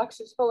bankers'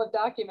 boxes full of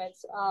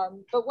documents.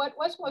 But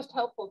what's most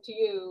helpful to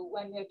you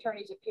when the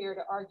attorneys appear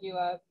to argue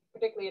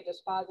particularly a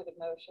dispositive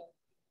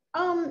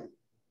motion?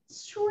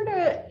 Sort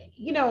of,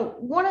 you know,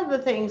 one of the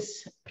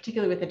things,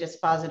 particularly with a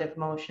dispositive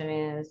motion,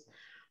 is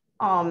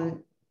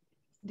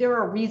there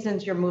are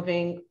reasons you're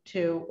moving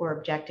to or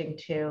objecting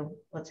to,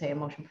 let's say, a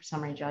motion for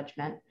summary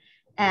judgment.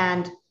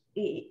 And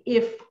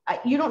if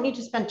you don't need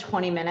to spend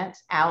 20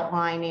 minutes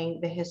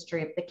outlining the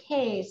history of the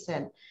case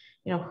and,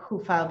 you know,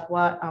 who filed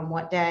what on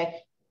what day,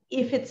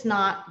 if it's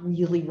not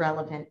really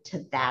relevant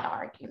to that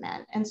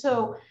argument. And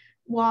so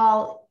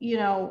while, you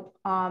know,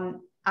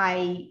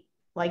 I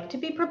like to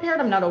be prepared,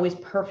 I'm not always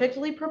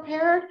perfectly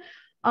prepared,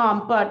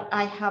 but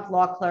I have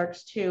law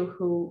clerks too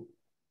who,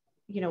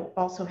 you know,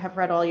 also have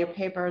read all your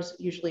papers,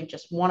 usually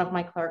just one of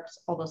my clerks,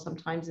 although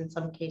sometimes in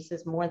some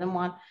cases more than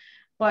one,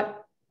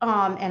 but,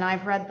 and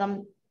I've read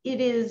them. It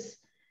is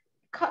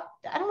cut,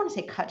 I don't want to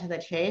say cut to the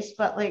chase,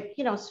 but like,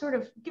 you know, sort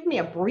of give me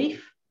a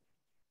brief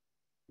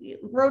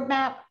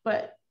roadmap,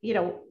 but, you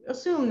know,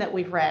 assume that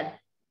we've read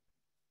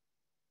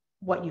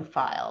what you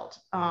filed.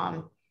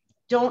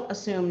 Don't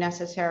assume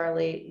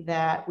necessarily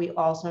that we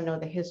also know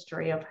the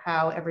history of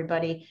how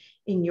everybody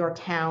in your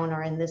town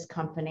or in this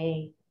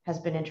company has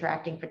been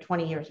interacting for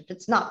 20 years if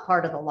it's not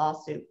part of the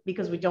lawsuit,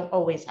 because we don't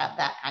always have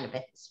that kind of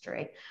a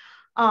history.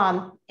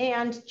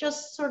 And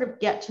just sort of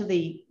get to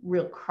the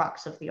real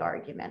crux of the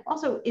argument.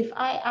 Also, if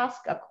I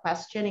ask a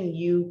question and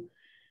you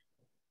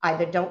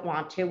either don't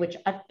want to, which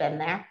I've been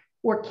there,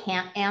 or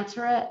can't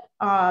answer it,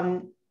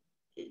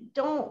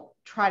 don't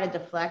try to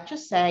deflect.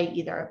 Just say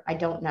either I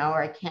don't know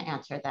or I can't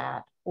answer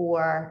that,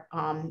 or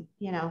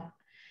you know,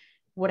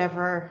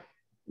 whatever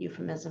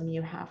euphemism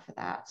you have for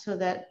that, so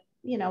that,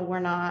 you know, we're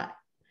not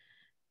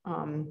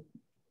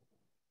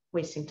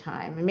wasting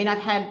time. I mean, I've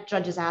had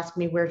judges ask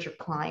me, where's your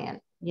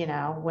client? You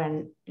know,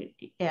 when,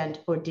 and,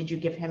 or did you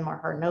give him or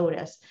her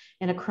notice?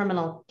 In a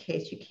criminal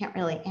case, you can't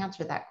really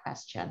answer that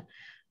question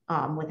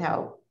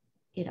without,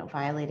 you know,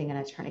 violating an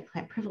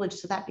attorney-client privilege.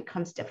 So that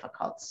becomes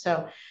difficult.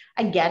 So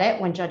I get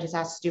it when judges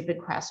ask stupid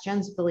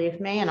questions,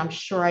 believe me, and I'm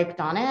sure I've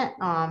done it.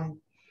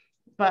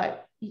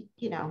 But,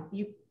 you know,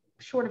 you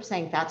short of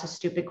saying that's a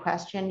stupid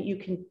question, you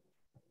can,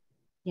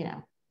 you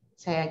know,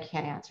 say, I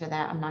can't answer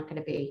that. I'm not going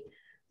to be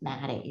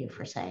mad at you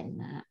for saying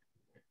that.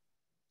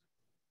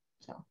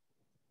 So.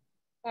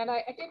 And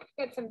I did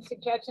get some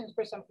suggestions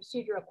for some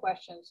procedural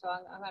questions, so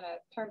I'm going to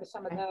turn to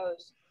some of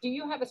those. Do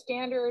you have a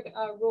standard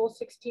Rule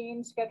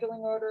 16 scheduling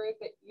order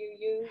that you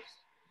use?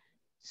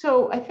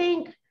 So I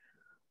think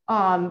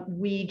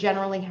we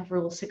generally have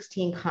Rule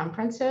 16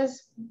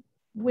 conferences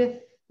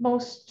with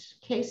most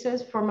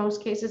cases, for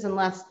most cases,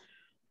 unless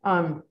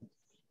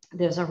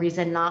there's a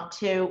reason not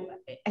to.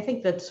 I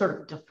think the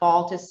sort of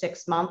default is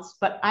 6 months,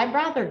 but I'd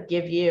rather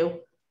give you,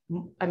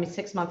 I mean,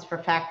 6 months for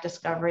fact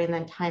discovery and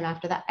then time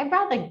after that. I'd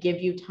rather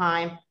give you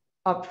time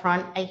up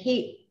front. I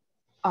hate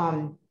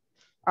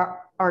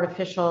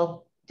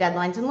artificial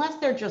deadlines unless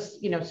they're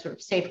just, you know, sort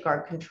of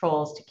safeguard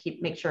controls to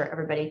make sure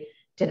everybody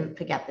didn't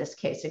forget this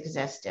case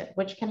existed,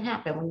 which can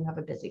happen when you have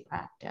a busy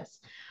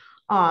practice.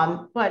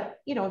 But,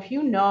 you know, if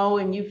you know,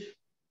 and you've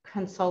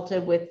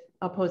consulted with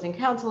opposing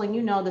counsel and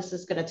you know this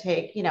is going to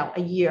take, you know,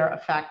 a year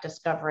of fact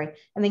discovery,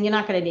 and then you're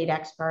not going to need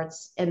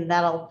experts, and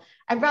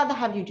I'd rather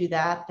have you do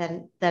that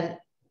than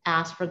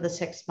ask for the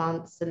 6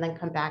 months and then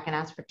come back and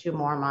ask for 2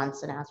 more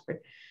months and ask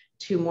for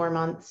 2 more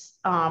months.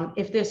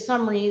 If there's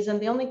some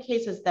reason, the only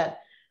cases that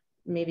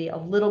maybe a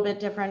little bit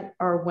different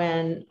are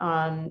when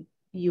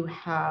you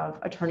have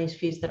attorney's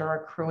fees that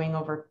are accruing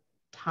over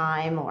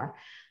time or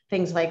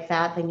things like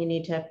that, then you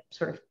need to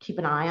sort of keep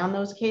an eye on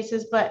those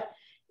cases. But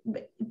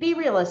be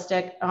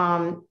realistic.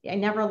 I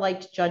never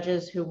liked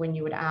judges who, when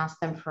you would ask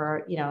them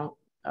for, you know,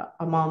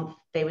 a month,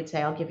 they would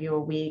say, I'll give you a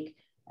week.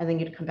 And then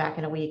you'd come back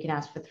in a week and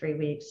ask for 3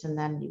 weeks. And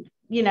then,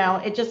 you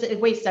know, it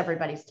wastes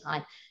everybody's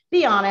time.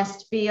 Be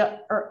honest, be,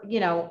 you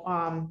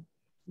know,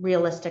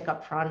 realistic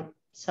up front.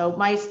 So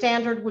my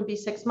standard would be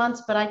 6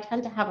 months, but I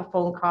tend to have a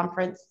phone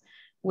conference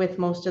with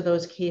most of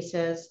those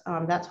cases.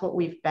 That's what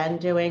we've been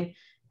doing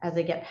as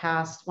they get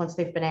passed, once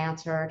they've been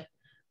answered.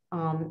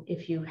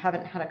 If you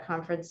haven't had a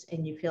conference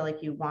and you feel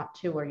like you want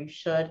to or you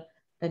should,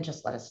 then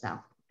just let us know.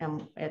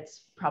 And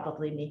it's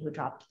probably me who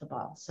dropped the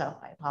ball, so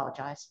I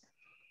apologize.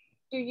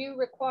 Do you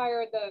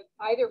require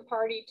either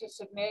party to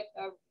submit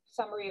a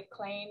summary of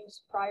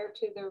claims prior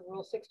to the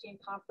Rule 16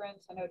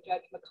 conference? I know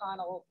Judge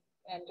McConnell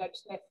and Judge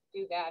Smith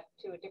do that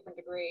to a different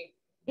degree.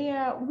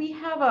 Yeah, we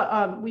have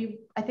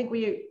I think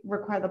we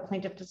require the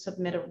plaintiff to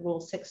submit a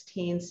Rule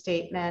 16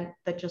 statement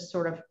that just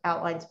sort of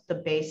outlines the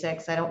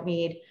basics. I don't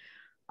need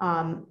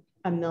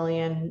a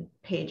million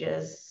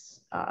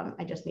pages.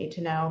 I just need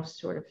to know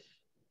sort of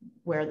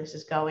where this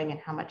is going and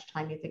how much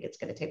time you think it's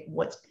going to take,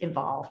 what's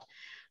involved.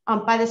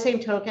 By the same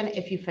token,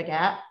 if you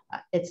forget,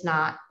 it's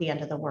not the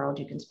end of the world.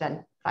 You can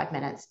spend 5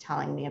 minutes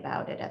telling me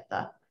about it at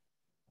the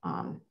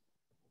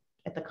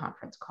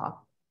conference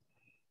call.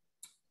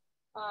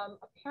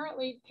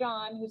 Apparently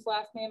John, whose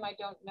last name I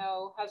don't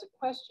know, has a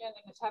question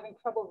and is having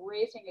trouble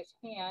raising his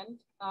hand.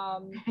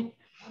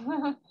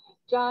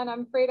 John,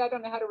 I'm afraid I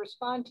don't know how to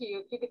respond to you.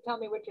 If you could tell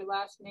me what your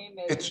last name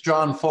is. It's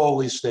John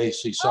Foley,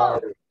 Stacy.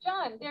 Sorry. Oh,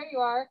 John, there you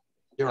are.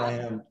 Here I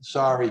am.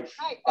 Sorry.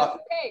 Hi, that's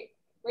okay.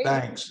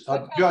 Thanks.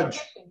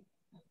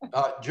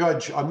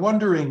 Judge, I'm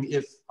wondering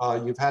if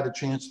you've had a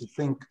chance to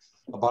think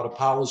about a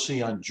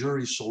policy on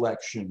jury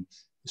selection,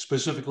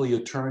 specifically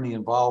attorney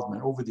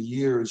involvement. Over the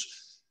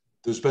years,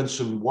 there's been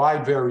some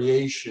wide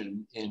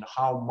variation in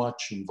how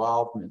much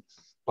involvement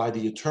by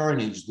the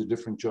attorneys the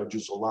different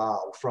judges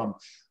allow, from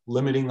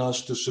limiting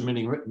us to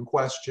submitting written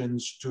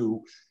questions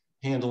to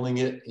handling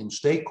it in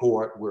state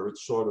court where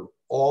it's sort of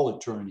all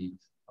attorney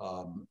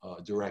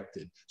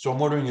directed. So I'm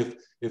wondering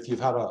if you've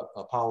had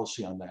a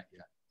policy on that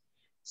yet.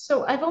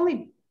 So I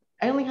only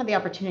had the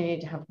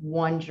opportunity to have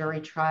one jury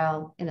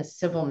trial in a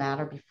civil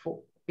matter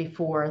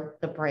before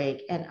the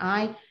break, and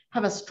I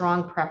have a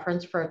strong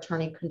preference for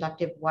attorney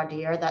conductive voir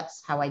dire.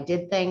 That's how I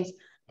did things.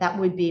 That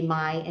would be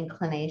my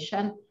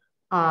inclination,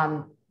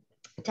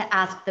 to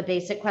ask the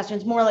basic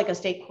questions, more like a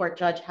state court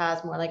judge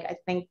has, more like I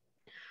think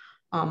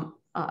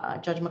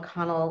Judge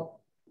McConnell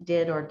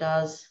did or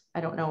does.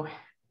 I don't know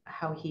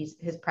how his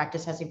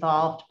practice has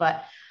evolved,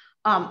 but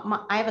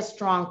I have a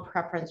strong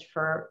preference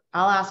for,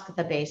 I'll ask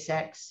the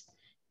basics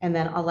and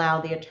then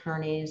allow the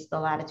attorneys the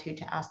latitude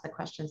to ask the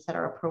questions that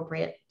are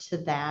appropriate to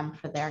them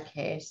for their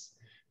case,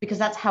 because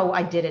that's how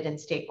I did it in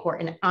state court.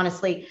 And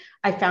honestly,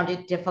 I found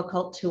it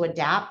difficult to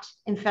adapt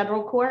in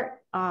federal court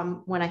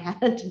when I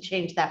had to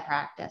change that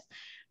practice.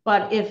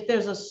 But if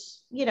there's a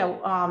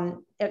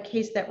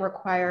case that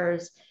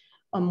requires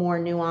a more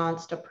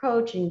nuanced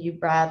approach and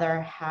you'd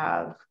rather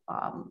have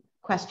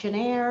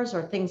questionnaires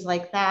or things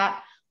like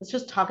that, let's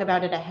just talk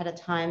about it ahead of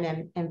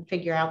time and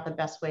figure out the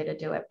best way to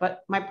do it.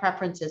 But my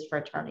preference is for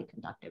attorney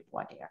conductive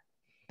voir dire.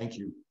 Thank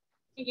you.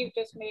 I think you've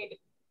just made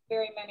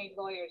very many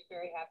lawyers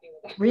very happy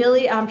with it.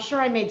 Really? I'm sure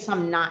I made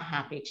some not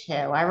happy too.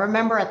 I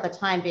remember at the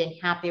time being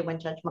happy when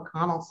Judge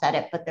McConnell said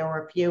it, but there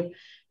were a few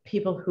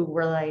people who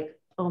were like,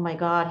 oh my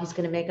God, he's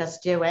going to make us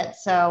do it.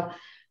 So,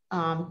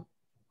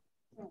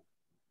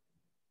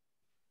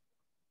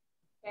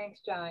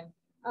 thanks, John.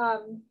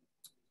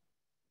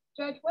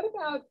 Judge, what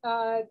about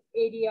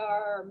ADR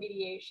or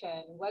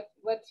mediation?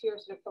 What's your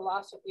sort of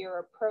philosophy or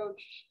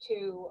approach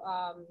to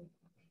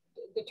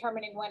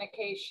determining when a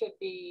case should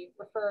be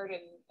referred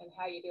and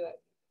how you do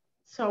it?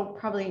 So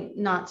probably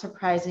not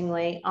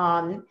surprisingly,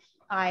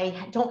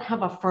 I don't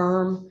have a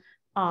firm,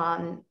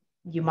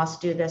 you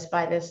must do this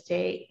by this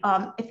date.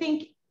 I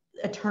think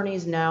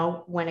attorneys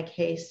know when a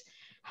case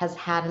has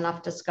had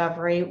enough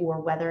discovery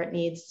or whether it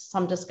needs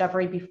some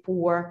discovery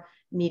before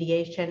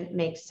mediation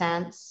makes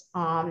sense.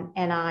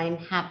 And I'm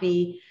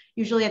happy,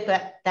 usually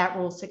at that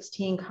Rule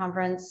 16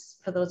 conference,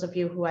 for those of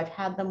you who I've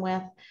had them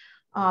with,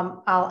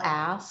 I'll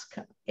ask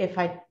if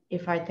I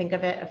think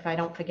of it, if I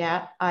don't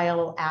forget,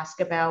 I'll ask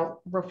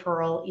about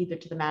referral either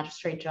to the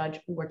magistrate judge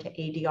or to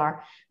ADR.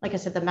 Like I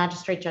said, the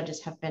magistrate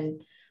judges have been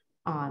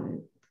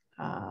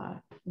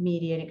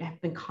mediating,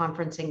 have been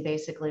conferencing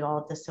basically all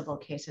of the civil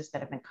cases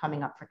that have been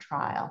coming up for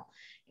trial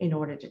in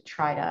order to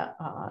try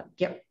to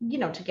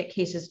get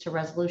cases to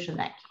resolution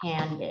that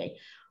can be.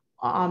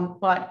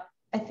 But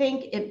I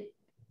think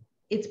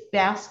it's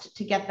best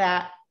to get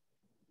that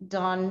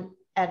done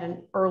at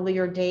an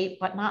earlier date,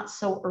 but not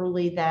so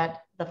early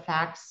that the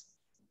facts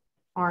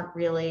aren't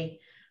really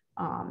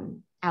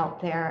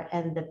out there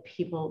and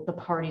the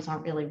parties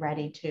aren't really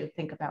ready to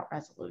think about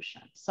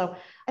resolution. So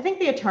I think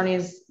the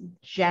attorneys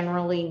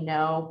generally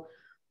know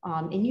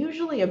and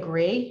usually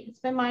agree. It's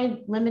been my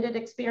limited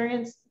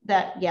experience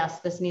that yes,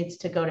 this needs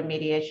to go to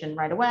mediation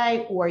right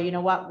away, or you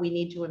know what, we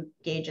need to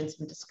engage in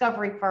some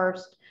discovery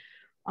first,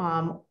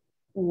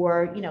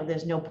 or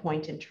there's no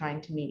point in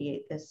trying to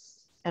mediate this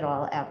at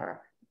all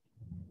ever,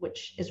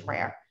 which is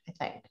rare, I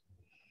think.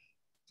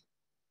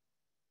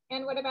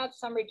 And what about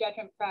summary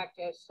judgment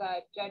practice?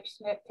 Judge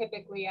Smith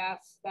typically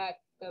asks that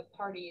the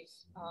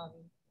parties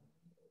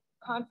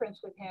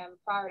conference with him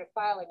prior to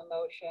filing a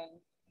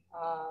motion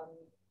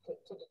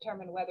to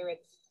determine whether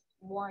it's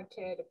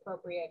warranted,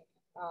 appropriate.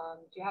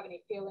 Do you have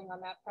any feeling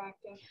on that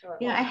practice?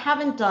 Yeah, I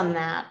haven't done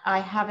that. I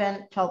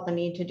haven't felt the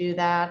need to do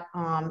that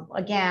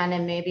again,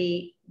 and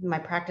maybe my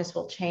practice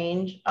will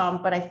change.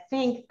 But I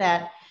think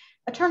that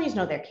attorneys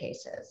know their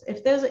cases.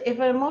 If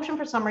a motion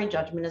for summary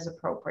judgment is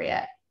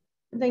appropriate,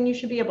 then you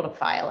should be able to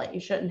file it. You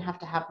shouldn't have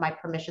to have my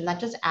permission. That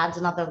just adds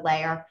another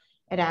layer.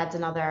 It adds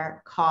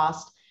another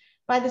cost.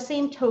 By the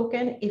same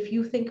token, if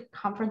you think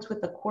conference with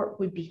the court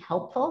would be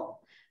helpful,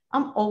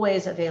 I'm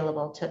always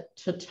available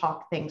to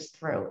talk things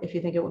through if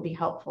you think it would be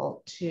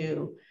helpful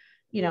to,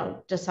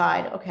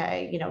 decide,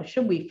 okay,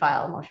 should we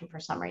file a motion for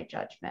summary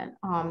judgment?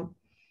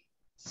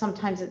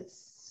 Sometimes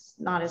it's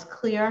not as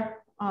clear,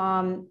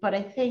 but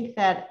I think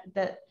that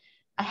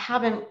I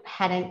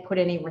hadn't put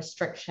any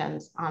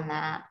restrictions on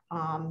that.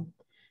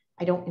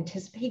 I don't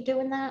anticipate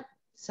doing that.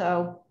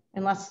 So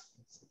unless,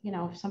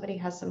 if somebody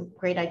has some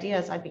great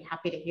ideas, I'd be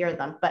happy to hear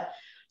them. But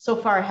so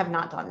far I have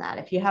not done that.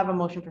 If you have a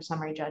motion for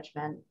summary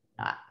judgment,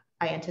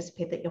 I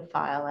anticipate that you'll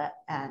file it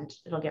and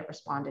it'll get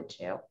responded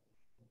to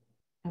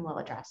and we'll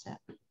address it.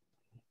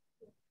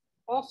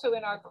 Also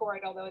in our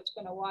court, although it's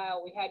been a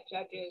while, we had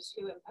judges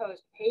who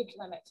imposed page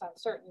limits on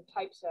certain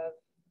types of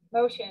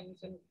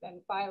motions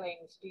and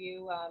filings. Do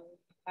you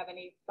have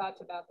any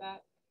thoughts about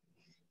that?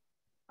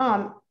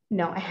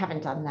 No, I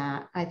haven't done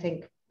that. I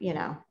think,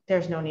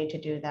 there's no need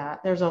to do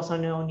that. There's also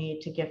no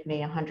need to give me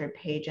 100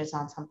 pages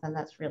on something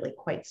that's really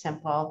quite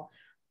simple.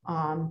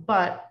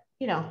 But,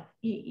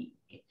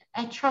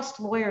 I trust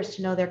lawyers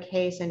to know their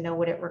case and know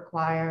what it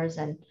requires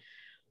and,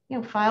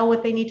 file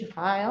what they need to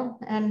file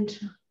and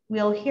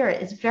we'll hear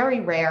it. It's very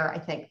rare, I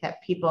think,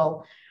 that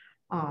people,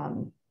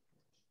 are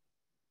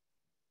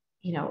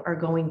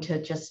going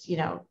to just,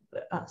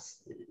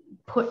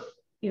 put,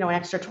 an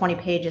extra 20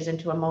 pages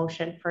into a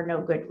motion for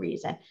no good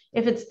reason.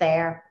 If it's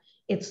there,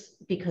 it's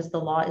because the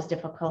law is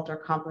difficult or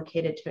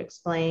complicated to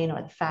explain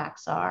or the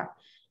facts are,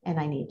 and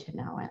I need to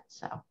know it.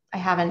 So I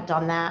haven't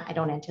done that. I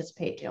don't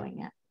anticipate doing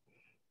it.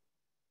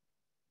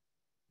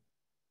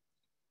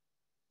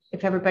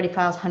 If everybody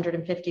files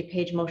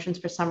 150-page motions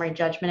for summary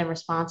judgment and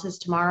responses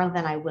tomorrow,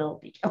 then I will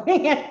be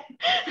doing it.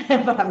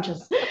 But I'm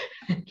just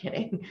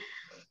kidding.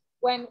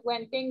 When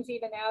things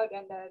even out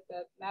and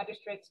the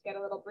magistrates get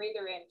a little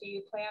breather in, do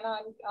you plan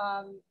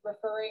on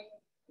referring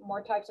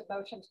more types of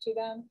motions to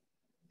them?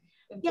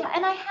 Yeah,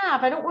 and I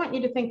have. I don't want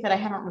you to think that I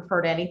haven't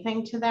referred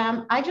anything to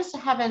them. I just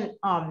haven't.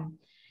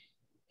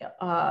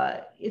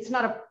 It's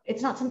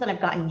not something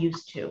I've gotten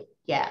used to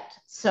yet.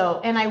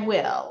 So, and I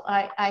will.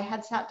 I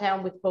had sat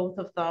down with both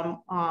of them.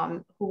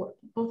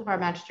 Both of our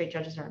magistrate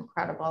judges are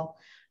incredible.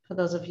 For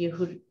those of you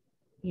who,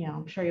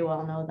 I'm sure you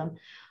all know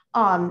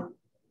them.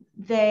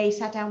 They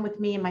sat down with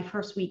me in my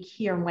first week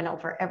here and went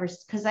over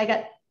because I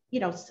got,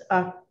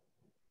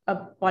 a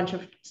bunch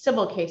of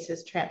civil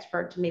cases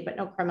transferred to me, but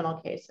no criminal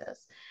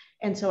cases.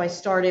 And so I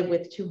started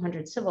with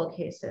 200 civil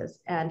cases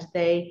and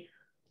they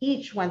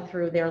each went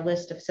through their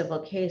list of civil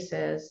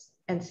cases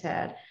and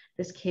said,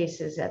 this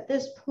case is at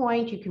this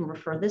point, you can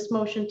refer this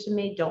motion to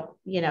me.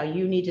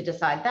 You need to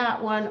decide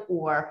that one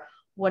or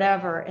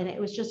whatever. And it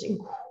was just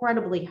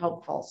incredibly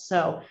helpful.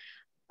 So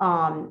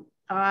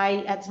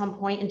I, at some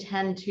point,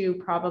 intend to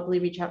probably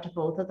reach out to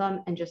both of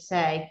them and just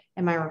say,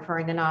 am I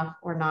referring enough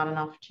or not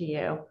enough to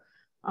you?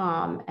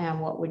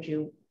 And what would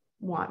you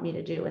want me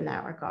to do in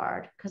that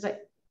regard? Because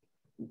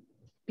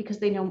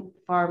they know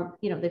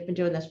they've been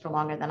doing this for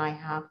longer than I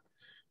have.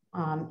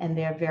 And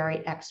they're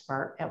very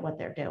expert at what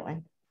they're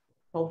doing,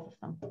 both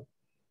of them.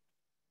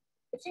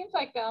 It seems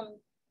like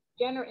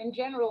in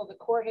general, the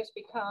court has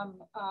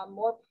become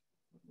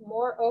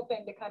more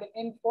open to kind of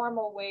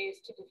informal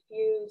ways to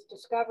diffuse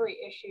discovery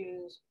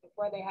issues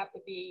before they have to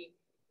be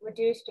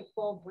reduced to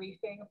full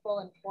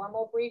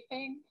informal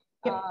briefing.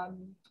 Yep.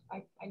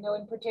 I know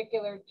in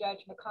particular,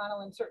 Judge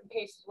McConnell in certain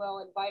cases will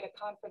invite a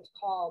conference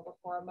call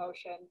before a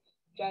motion.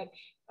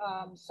 Judge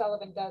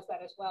Sullivan does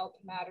that as well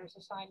to matters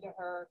assigned to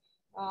her.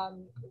 How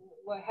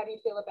do you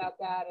feel about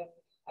that? And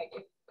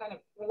it kind of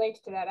relates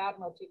to that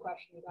admiralty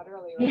question you got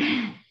earlier.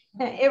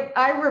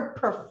 I would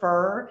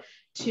prefer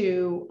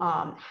to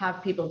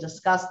have people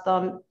discuss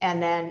them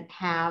and then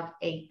have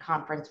a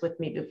conference with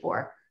me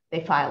before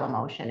they file a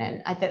motion.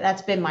 And I think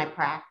that's been my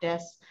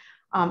practice.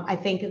 I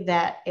think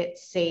that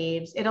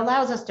it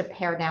allows us to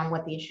pare down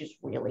what the issues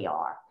really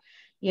are.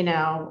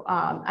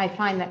 I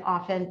find that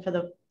often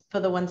for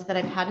the ones that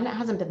I've had, and it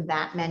hasn't been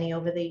that many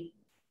over the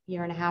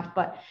year and a half,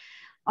 but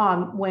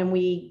when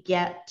we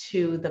get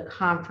to the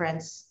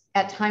conference,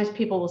 at times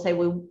people will say,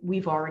 well,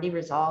 we've already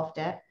resolved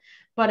it.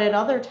 But at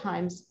other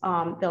times,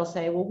 they'll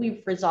say, well,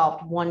 we've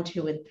resolved 1,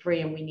 2, and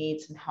 3, and we need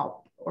some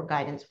help or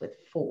guidance with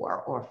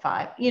 4 or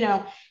 5,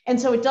 And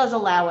so it does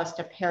allow us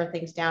to pare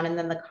things down. And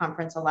then the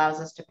conference allows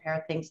us to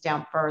pare things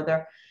down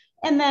further.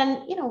 And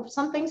then,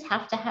 some things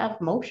have to have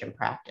motion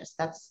practice.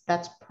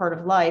 That's part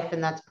of life.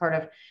 And that's part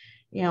of,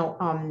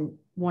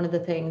 one of the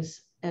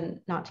things, and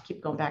not to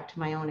keep going back to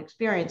my own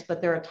experience,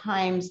 but there are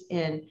times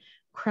in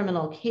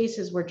criminal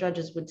cases where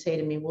judges would say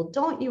to me, well,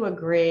 don't you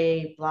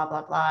agree, blah,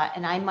 blah, blah.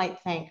 And I might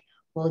think,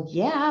 well,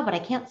 yeah, but I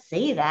can't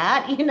say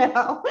that,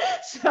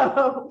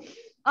 So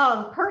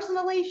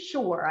personally,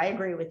 sure, I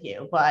agree with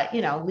you, but,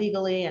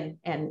 legally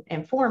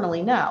and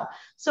formally, no.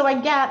 So I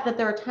get that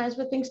there are times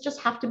where things just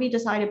have to be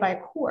decided by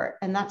a court,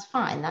 and that's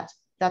fine.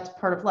 That's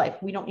part of life.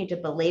 We don't need to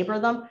belabor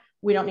them.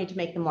 We don't need to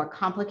make them more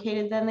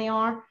complicated than they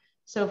are.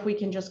 So if we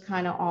can just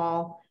kind of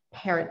all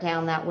pare it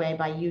down that way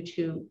by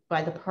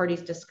by the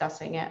parties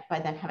discussing it, by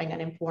then having an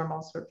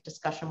informal sort of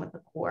discussion with the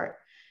court.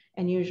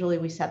 And usually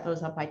we set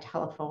those up by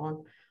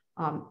telephone.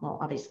 Well,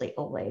 obviously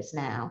always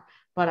now,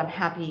 but I'm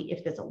happy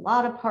if there's a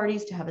lot of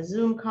parties to have a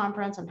Zoom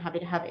conference. I'm happy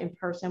to have in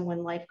person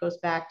when life goes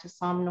back to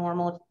some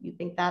normal, if you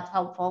think that's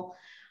helpful.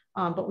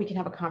 But we can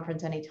have a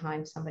conference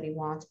anytime somebody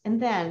wants.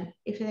 And then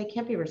if they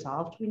can't be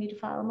resolved, we need to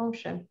file a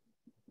motion.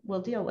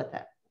 We'll deal with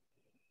it.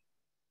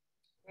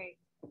 Great.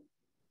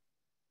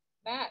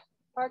 Matt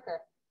Parker.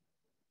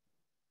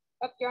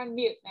 Up, you're on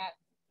mute, Matt.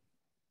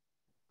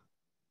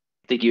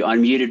 I think you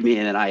unmuted me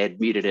and then I had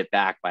muted it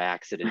back by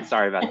accident.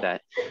 Sorry about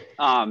that.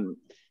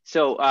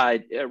 So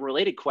a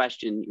related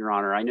question, Your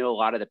Honor. I know a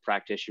lot of the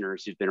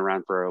practitioners who've been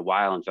around for a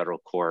while in federal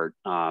court,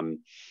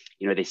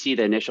 you know, they see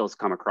the initials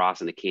come across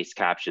in the case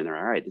caption. They're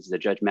all right, this is a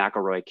Judge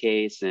McElroy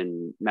case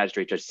and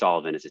Magistrate Judge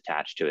Sullivan is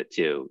attached to it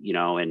too, you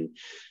know, and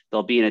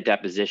they'll be in a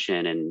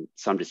deposition and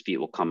some dispute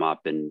will come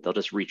up and they'll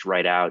just reach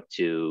right out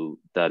to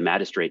the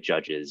magistrate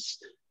judge's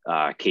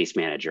case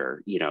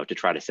manager, you know, to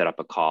try to set up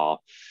a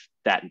call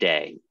that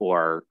day,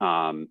 or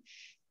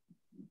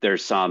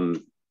there's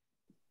some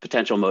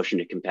potential motion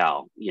to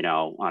compel, you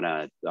know, on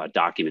a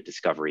document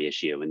discovery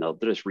issue, and they'll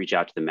just reach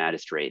out to the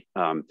magistrate,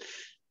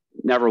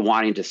 never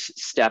wanting to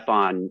step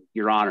on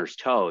Your Honor's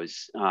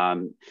toes.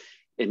 And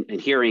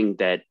hearing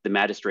that the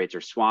magistrates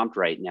are swamped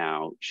right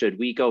now, should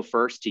we go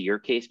first to your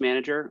case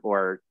manager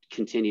or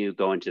continue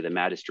going to the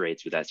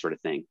magistrates with that sort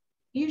of thing?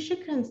 You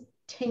should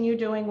continue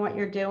doing what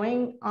you're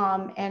doing.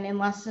 And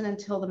unless and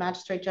until the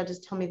magistrate judges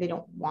tell me they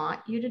don't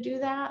want you to do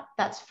that,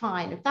 that's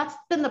fine. If that's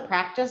been the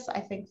practice, I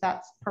think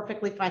that's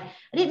perfectly fine.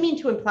 I didn't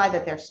mean to imply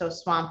that they're so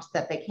swamped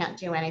that they can't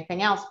do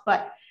anything else,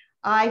 but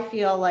I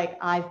feel like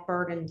I've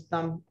burdened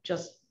them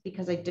just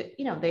because I did,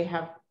 you know, they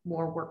have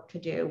more work to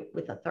do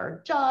with a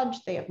third judge.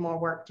 They have more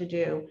work to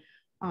do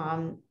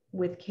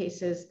with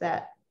cases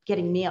that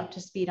getting me up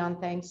to speed on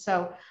things.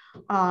 So,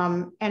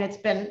 and it's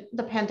been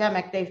the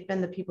pandemic, they've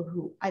been the people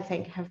who I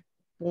think have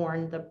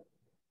borne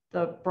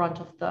the brunt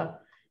of the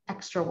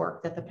extra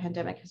work that the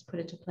pandemic has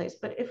put into place.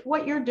 But if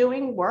what you're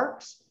doing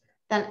works,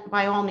 then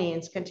by all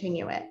means,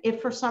 continue it.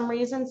 If for some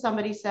reason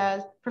somebody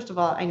says, first of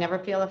all, I never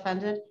feel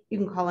offended. You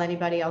can call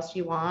anybody else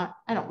you want.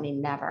 I don't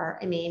mean never.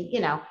 I mean, you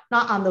know,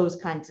 not on those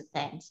kinds of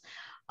things.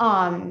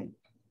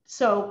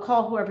 So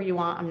call whoever you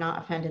want. I'm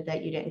not offended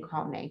that you didn't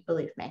call me,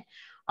 believe me.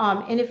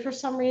 And if for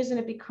some reason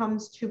it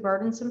becomes too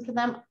burdensome for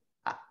them,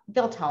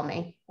 they'll tell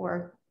me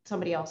or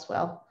somebody else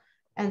will.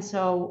 And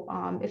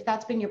so if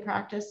that's been your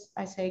practice,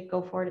 I say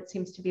go for it. It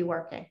seems to be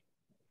working.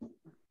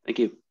 Thank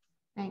you.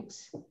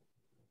 Thanks.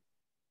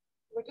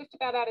 We're just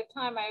about out of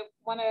time. I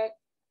want to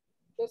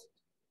just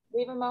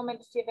leave a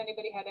moment to see if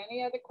anybody had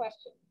any other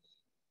questions.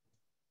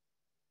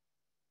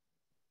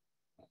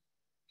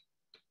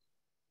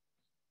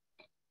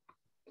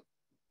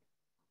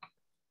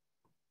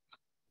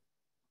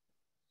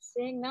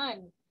 Seeing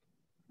none.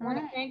 I want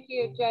to thank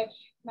you, Judge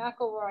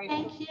McElroy.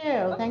 Thank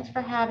you. Thanks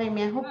for having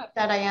me. I hope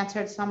that I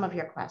answered some of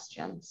your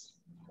questions.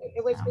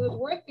 It was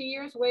worth the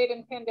year's wait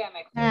in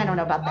pandemic. I don't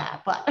know about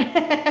that, but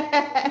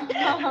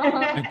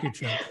Thank you,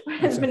 Judge.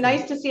 It's been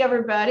nice to see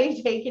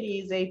everybody. Take it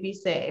easy. Be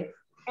safe.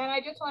 And I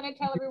just want to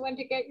tell everyone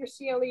to get your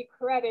CLE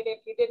credit.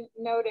 If you didn't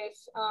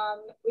notice,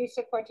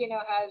 Lisa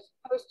Cortino has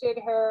posted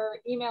her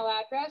email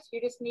address.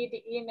 You just need to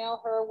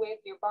email her with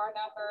your bar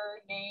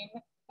number, name,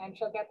 and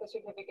she'll get the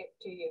certificate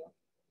to you.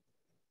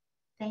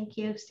 Thank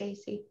you,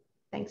 Stacy.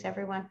 Thanks,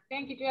 everyone.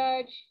 Thank you,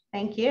 Judge.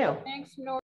 Thank you. Thanks, Nora.